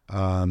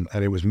 And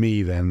it was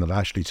me then that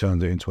actually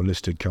turned it into a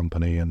listed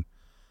company. And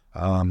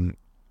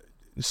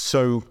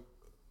so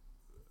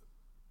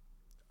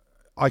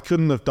I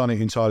couldn't have done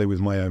it entirely with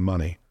my own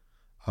money.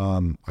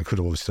 I could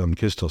have obviously done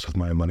Kistos with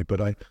my own money,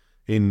 but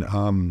in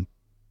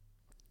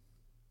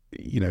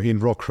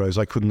Rock Rose,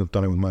 I couldn't have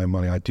done it with my own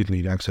money. I did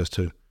need access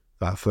to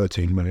that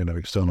 13 million of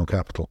external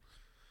capital,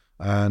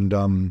 and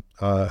a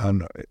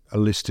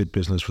listed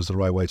business was the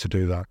right way to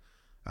do that.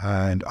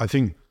 And I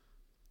think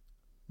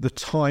the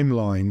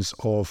timelines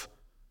of,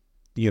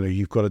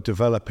 you've got to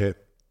develop it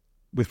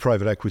with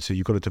private equity.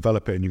 You've got to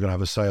develop it, and you're going to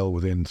have a sale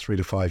within 3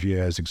 to 5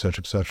 years, et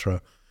cetera, et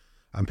cetera.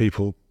 and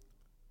people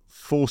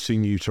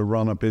forcing you to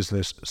run a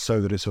business so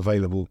that it's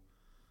available,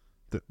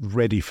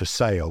 ready for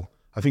sale.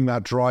 I think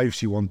that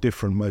drives you on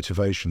different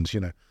motivations.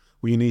 Well,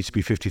 you need to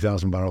be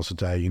 50,000 barrels a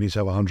day. You need to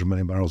have 100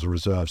 million barrels of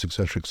reserves,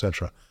 etc.,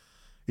 etc.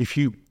 If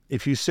you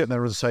sit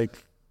there and say,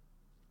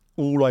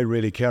 all I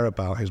really care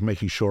about is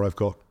making sure I've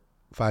got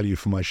value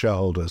for my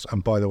shareholders,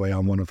 and by the way,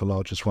 I'm one of the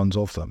largest ones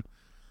of them,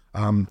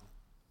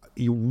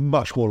 you're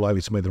much more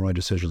likely to make the right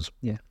decisions.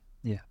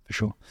 Yeah, for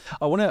sure.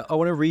 I want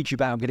to read you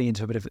back. I'm getting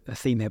into a bit of a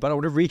theme here, but I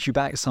want to read you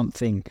back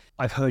something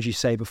I've heard you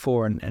say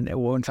before, and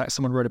in fact,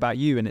 someone wrote about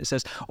you, and it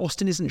says,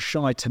 Austin isn't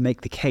shy to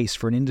make the case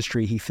for an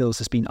industry he feels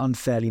has been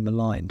unfairly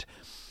maligned.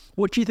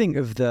 What do you think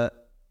of the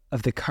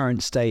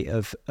current state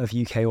of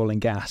UK oil and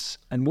gas,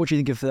 and what do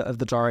you think of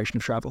the direction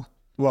of travel?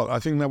 Well, I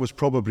think that was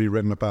probably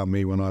written about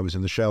me when I was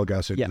in the shale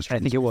gas industry. Yeah, I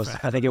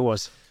think it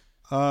was.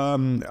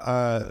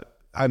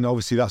 And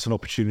obviously that's an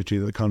opportunity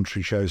that the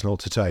country chose not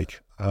to take.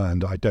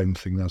 And I don't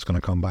think that's going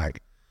to come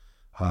back.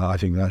 I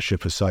think that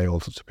ship has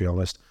sailed, to be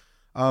honest.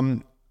 I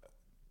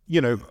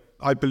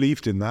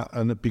believed in that,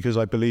 and because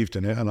I believed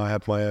in it, and I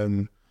had my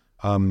own,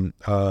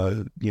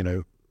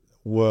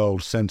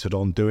 world centered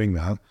on doing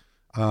that,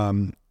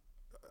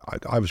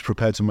 I was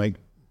prepared to make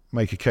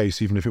a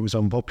case, even if it was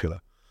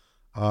unpopular.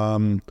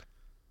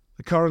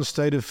 The current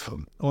state of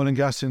oil and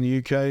gas in the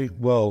UK,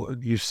 well,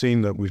 you've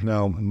seen that we've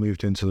now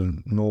moved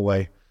into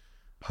Norway.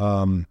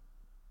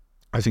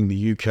 I think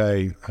the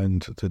UK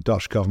and the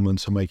Dutch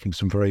governments are making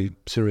some very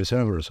serious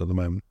errors at the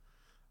moment.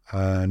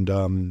 And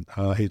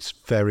it's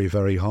very,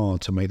 very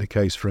hard to make the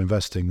case for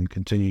investing and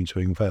continuing to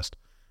invest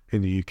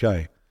in the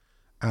UK.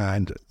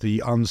 And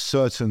the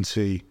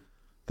uncertainty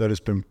that has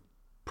been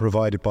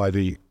provided by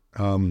the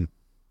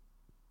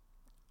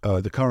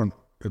current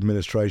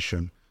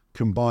administration,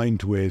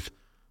 combined with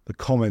the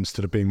comments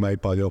that are being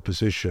made by the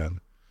opposition,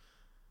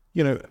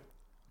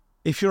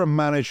 if you're a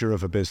manager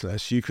of a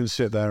business, you can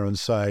sit there and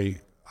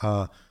say,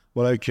 well,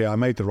 okay, I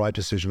made the right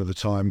decision at the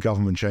time.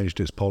 Government changed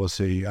its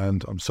policy,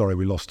 and I'm sorry,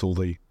 we lost all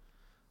the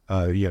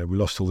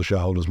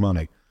shareholders'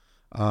 money.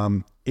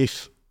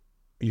 If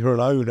you're an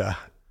owner,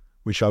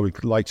 which I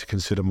would like to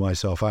consider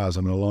myself as,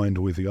 and aligned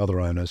with the other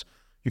owners,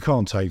 you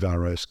can't take that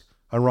risk.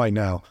 And right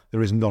now,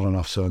 there is not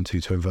enough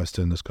certainty to invest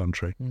in this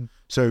country.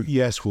 So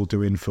yes, we'll do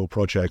infill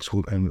projects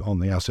on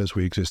the assets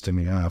we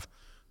existingly have,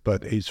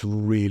 but it's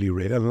really,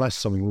 unless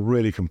something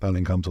really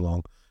compelling comes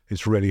along,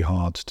 it's really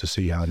hard to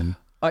see how.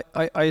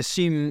 I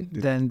assume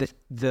then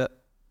that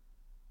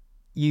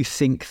you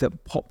think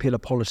that popular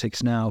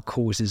politics now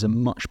causes a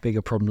much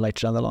bigger problem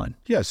later down the line.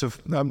 Yeah, so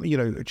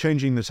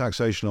changing the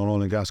taxation on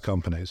oil and gas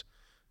companies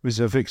was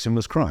a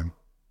victimless crime.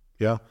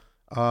 Yeah,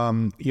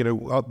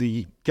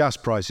 the gas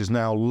price is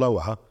now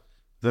lower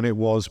than it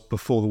was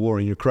before the war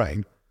in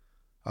Ukraine,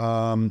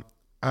 and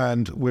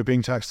we're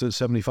being taxed at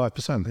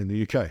 75% in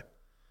the UK,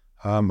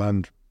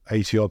 and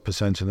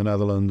 80-odd% in the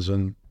Netherlands,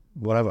 and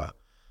whatever.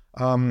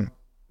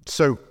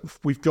 So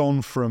we've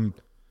gone from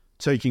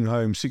taking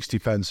home 60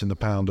 pence in the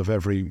pound of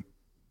every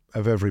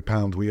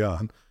pound we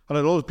earn. And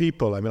a lot of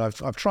people,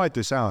 I've tried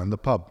this out in the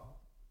pub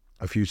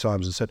a few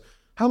times and said,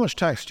 how much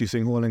tax do you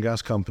think oil and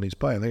gas companies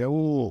pay? And they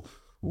go,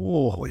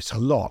 oh, it's a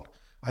lot.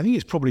 I think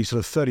it's probably sort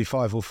of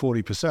 35 or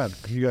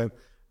 40%. And you go,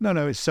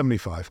 no, it's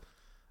 75.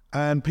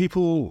 And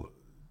people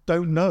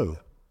don't know.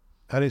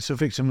 And it's a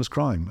victimless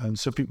crime. And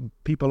so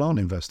people aren't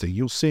investing.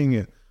 You're seeing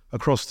it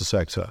across the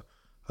sector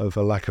of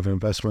a lack of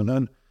investment.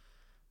 And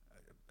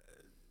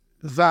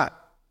that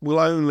will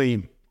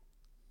only,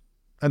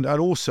 and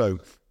also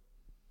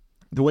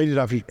the weighted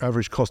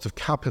average cost of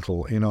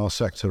capital in our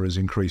sector has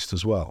increased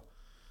as well,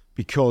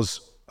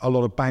 because a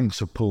lot of banks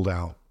have pulled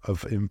out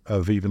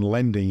of even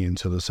lending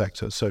into the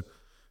sector. So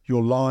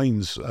your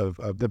lines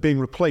they're being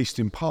replaced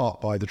in part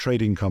by the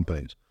trading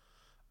companies,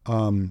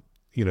 the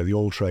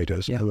oil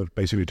traders who are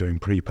basically doing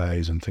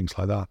prepays and things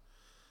like that.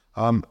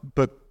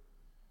 But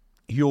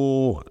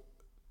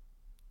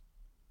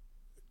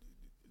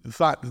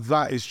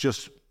that is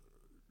just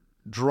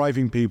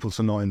driving people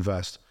to not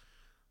invest.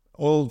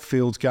 Oil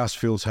fields, gas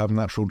fields have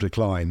natural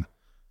decline.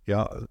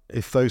 Yeah,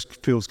 if those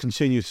fields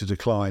continue to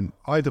decline,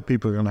 either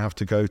people are going to have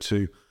to go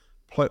to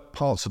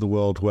parts of the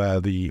world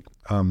where the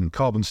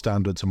carbon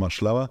standards are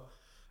much lower,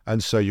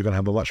 and so you're going to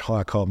have a much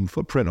higher carbon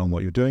footprint on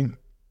what you're doing,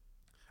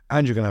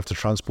 and you're going to have to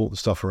transport the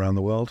stuff around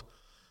the world,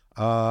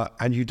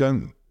 and you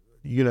don't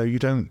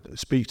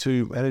speak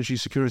to energy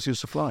security of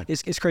supply.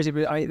 It's crazy,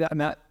 but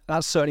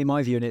that's certainly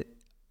my view, and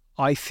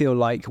I feel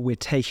like we're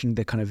taking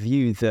the kind of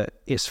view that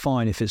it's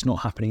fine if it's not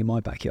happening in my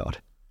backyard.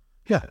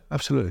 Yeah,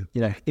 absolutely.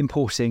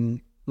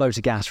 Importing loads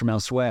of gas from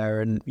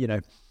elsewhere, and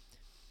I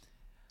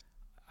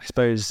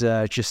suppose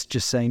just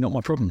saying not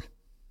my problem.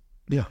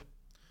 Yeah,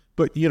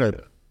 but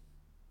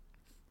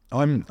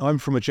I'm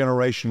from a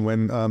generation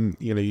when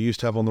you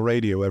used to have on the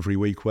radio every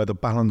week where the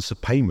balance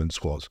of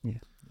payments was,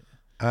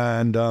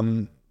 and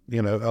a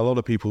lot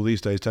of people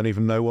these days don't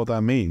even know what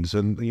that means.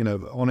 And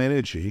on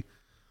energy,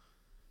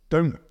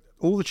 a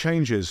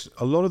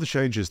lot of the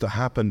changes that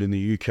happened in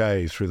the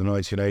UK through the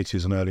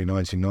 1980s and early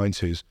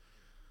 1990s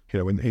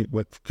going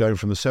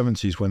from the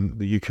 70s when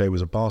the UK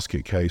was a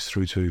basket case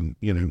through to,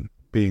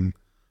 being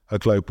a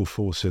global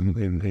force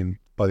in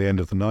by the end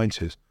of the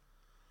 90s.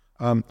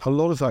 A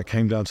lot of that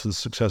came down to the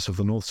success of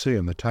the North Sea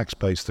and the tax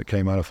base that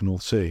came out of the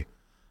North Sea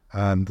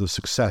and the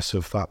success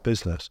of that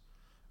business.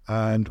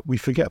 And we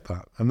forget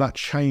that. And that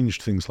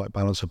changed things like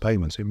balance of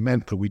payments. It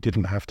meant that we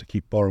didn't have to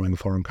keep borrowing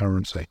foreign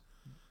currency.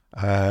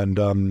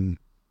 And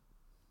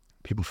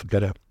people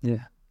forget it.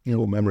 Yeah.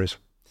 All memories.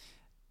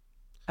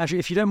 Andrew,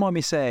 if you don't mind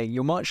me saying,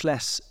 you're much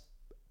less,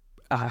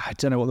 I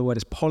don't know what the word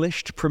is,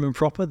 polished, prim and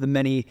proper than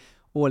many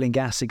oil and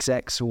gas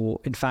execs, or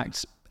in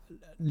fact,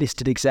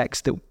 listed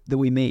execs that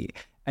we meet.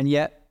 And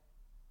yet,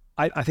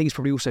 I think it's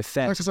probably also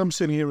fair. Because I'm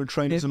sitting here in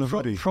trainers and a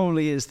hoodie.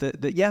 Probably is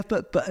that yeah,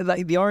 but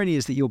like, the irony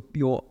is that you're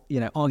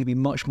arguably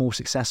much more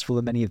successful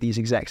than many of these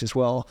execs as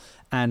well,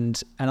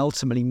 and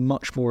ultimately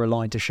much more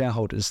aligned to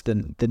shareholders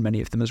than many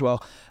of them as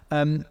well.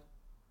 Where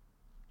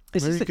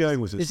are you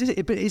going with this?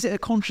 Is it a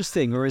conscious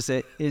thing, or is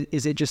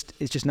it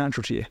just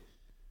natural to you?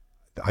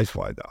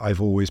 I've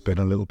always been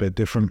a little bit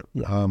different.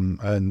 Yeah.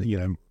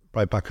 And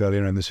right back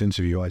earlier in this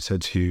interview, I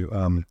said to you,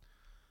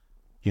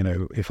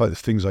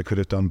 things I could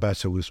have done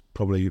better was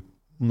probably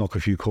knock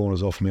a few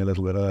corners off me a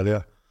little bit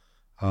earlier.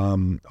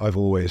 I've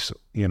always,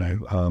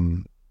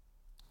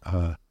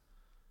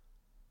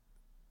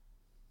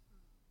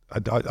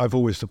 I've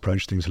always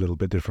approached things a little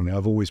bit differently.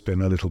 I've always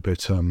been a little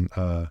bit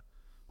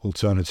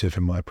alternative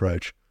in my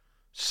approach.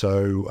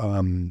 So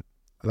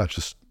that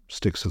just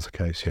sticks as the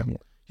case, yeah.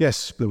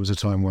 Yes, there was a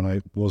time when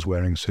I was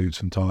wearing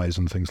suits and ties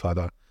and things like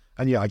that.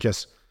 And yeah, I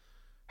guess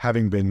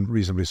having been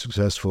reasonably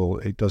successful,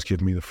 it does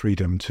give me the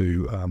freedom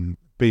to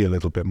be a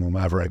little bit more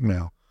maverick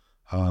now.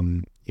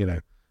 And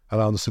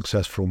I'm a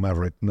successful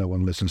maverick. No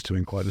one listens to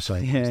him quite the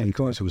same. Yeah, he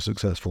was a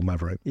successful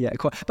maverick. Yeah,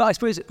 quite. But I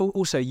suppose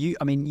also you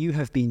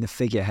have been the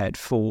figurehead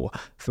for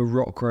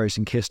Rock Grows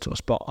and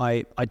Kistos, but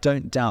I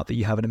don't doubt that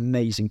you have an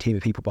amazing team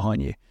of people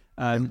behind you.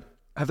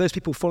 Have those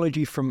people followed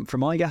you from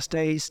iGas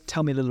days?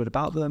 Tell me a little bit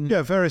about them.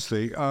 Yeah,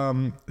 variously.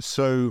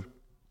 So,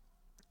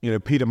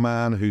 Peter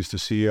Mann, who's the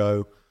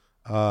CEO,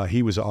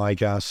 he was at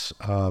iGas.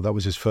 That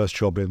was his first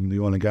job in the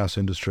oil and gas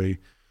industry.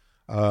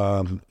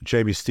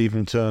 Jamie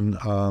Stevenson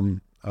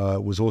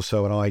was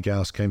also at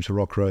iGas, came to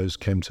Rock Grows,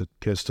 came to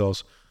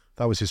Kistos.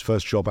 That was his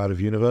first job out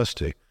of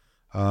university.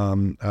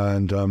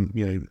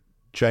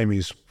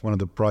 Jamie's one of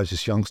the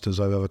brightest youngsters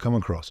I've ever come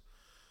across.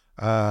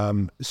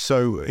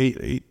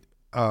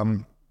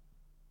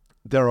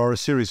 There are a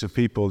series of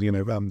people,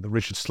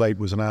 Richard Slate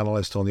was an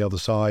analyst on the other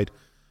side,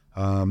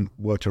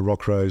 worked at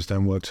Rock Grows,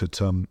 then worked at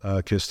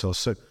Kistos.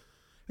 So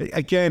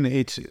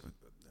again,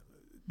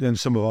 then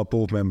some of our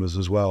board members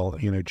as well,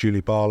 Julie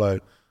Barlow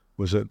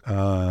was at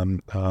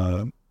one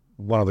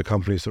of the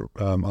companies that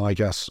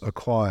iGas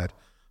acquired,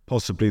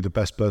 possibly the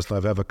best person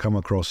I've ever come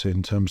across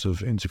in terms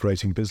of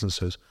integrating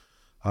businesses.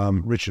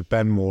 Richard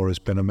Benmore has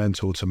been a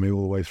mentor to me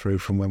all the way through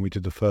from when we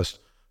did the first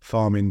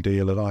farming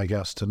deal at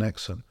iGas to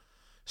Nexen.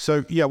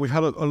 So, yeah, we've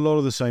had a lot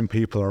of the same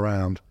people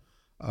around.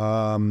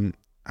 Either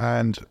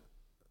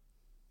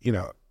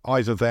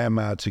they're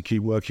mad to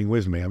keep working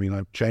with me. I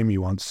mean, Jamie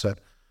once said,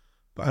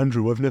 "But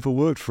Andrew, I've never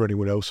worked for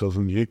anyone else other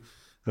than you."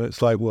 And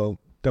it's like, well,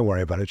 don't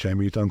worry about it,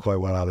 Jamie. You've done quite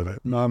well out of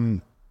it.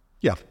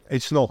 Yeah,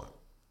 it's not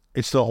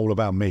all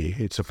about me.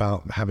 It's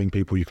about having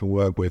people you can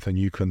work with and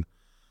you can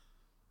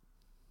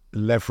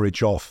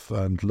leverage off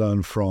and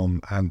learn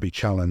from and be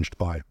challenged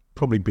by.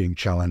 Probably being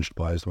challenged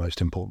by is the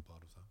most important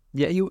part of that.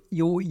 Yeah,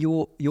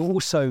 you're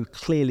also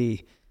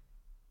clearly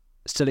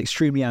still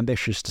extremely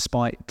ambitious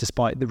despite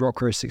the Rock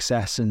Grows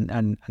success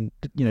and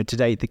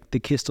today the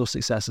Kistos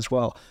success as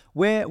well.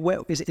 Where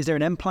is there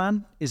an end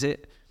plan? Is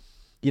it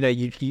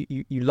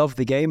you love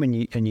the game and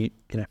you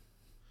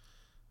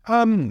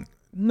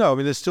No, I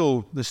mean there's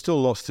still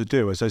lots to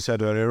do. As I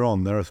said earlier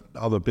on, there are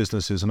other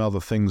businesses and other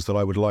things that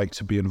I would like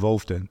to be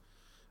involved in,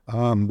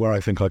 where I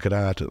think I could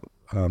add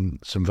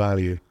some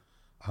value,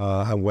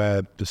 and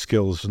where the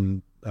skills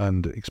and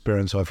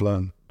experience I've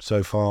learned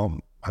so far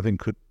I think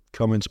could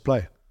come into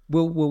play.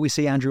 Will we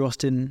see Andrew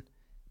Austin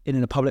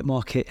in a public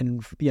market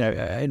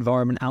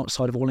environment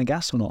outside of oil and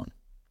gas or not?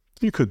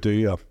 You could do,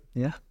 yeah.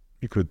 Yeah,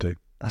 you could do.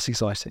 That's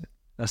exciting.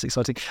 I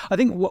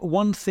think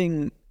one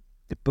thing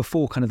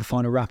before kind of the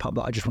final wrap up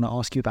that I just want to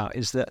ask you about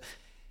is that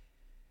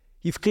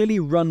you've clearly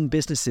run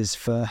businesses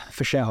for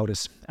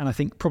shareholders, and I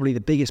think probably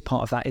the biggest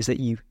part of that is that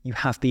you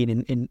have been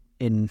in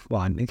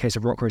the case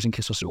of Rock Grows and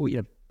Kistos,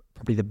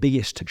 probably the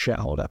biggest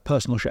shareholder,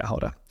 personal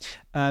shareholder.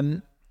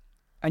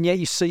 And yet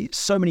you see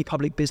so many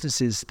public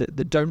businesses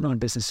that don't run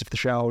businesses for the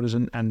shareholders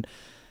and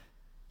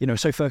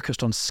so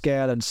focused on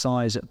scale and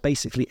size at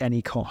basically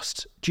any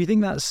cost. Do you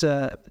think that's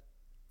a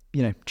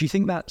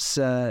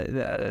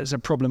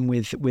problem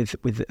with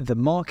the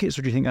markets,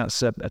 or do you think that's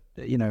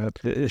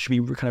there should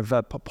be kind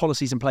of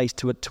policies in place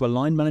to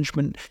align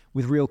management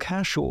with real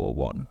cash, or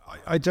what?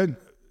 I don't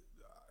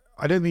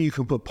think you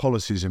can put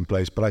policies in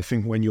place, but I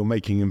think when you're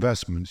making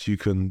investments, you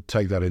can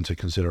take that into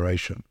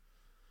consideration.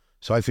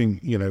 So I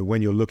think,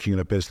 when you're looking at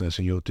a business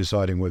and you're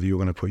deciding whether you're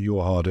going to put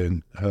your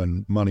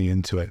hard-earned money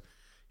into it,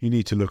 you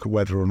need to look at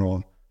whether or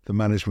not the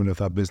management of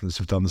that business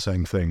have done the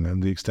same thing,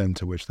 and the extent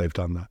to which they've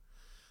done that.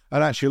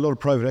 And actually, a lot of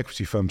private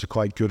equity firms are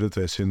quite good at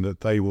this in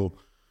that they'll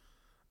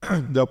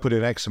put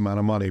in X amount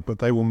of money, but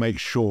they will make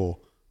sure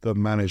that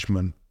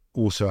management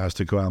also has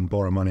to go out and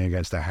borrow money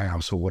against a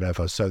house or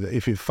whatever, so that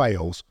if it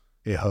fails,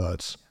 it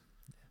hurts.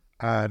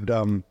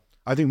 And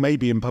I think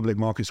maybe in public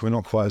markets we're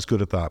not quite as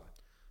good at that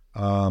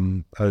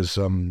as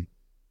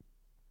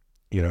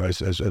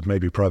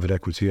maybe private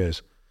equity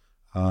is,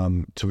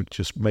 to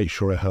just make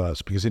sure it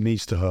hurts, because it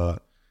needs to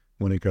hurt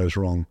when it goes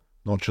wrong,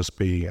 not just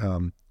be.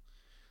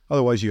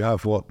 Otherwise, you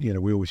have what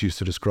we always used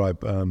to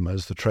describe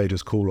as the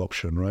trader's call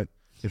option, right?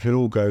 If it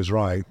all goes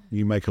right,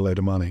 you make a load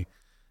of money.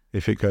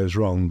 If it goes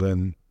wrong,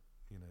 then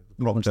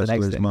not just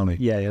lose money.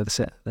 Yeah, that's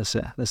it.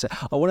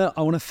 I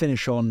want to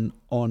finish on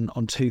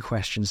two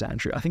questions,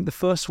 Andrew. I think the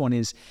first one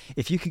is,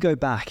 if you could go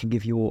back and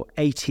give your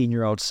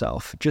 18-year-old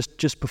self,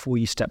 just before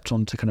you stepped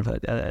onto kind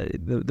of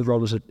the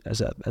role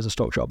as a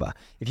stock jobber,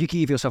 if you could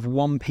give yourself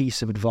one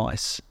piece of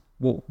advice,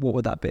 what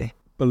would that be?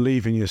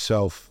 Believe in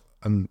yourself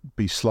and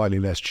be slightly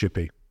less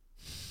chippy.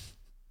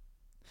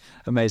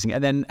 Amazing.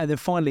 And then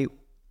finally,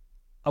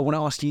 I want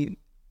to ask you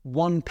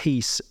one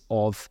piece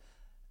of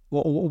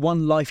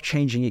one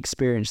life-changing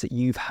experience that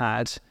you've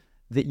had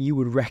that you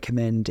would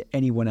recommend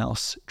anyone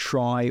else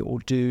try or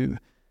do.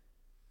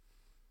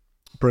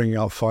 Bringing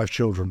up 5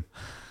 children.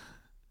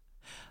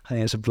 I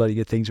think that's a bloody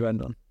good thing to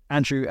end on.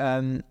 Andrew,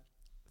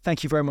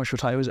 thank you very much for your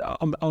time. It was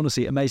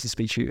honestly amazing to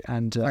speak to you,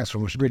 and thanks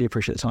very much. Really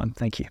appreciate the time.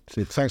 Thank you.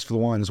 Thanks for the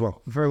wine as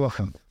well. Very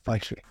welcome.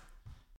 Thank you.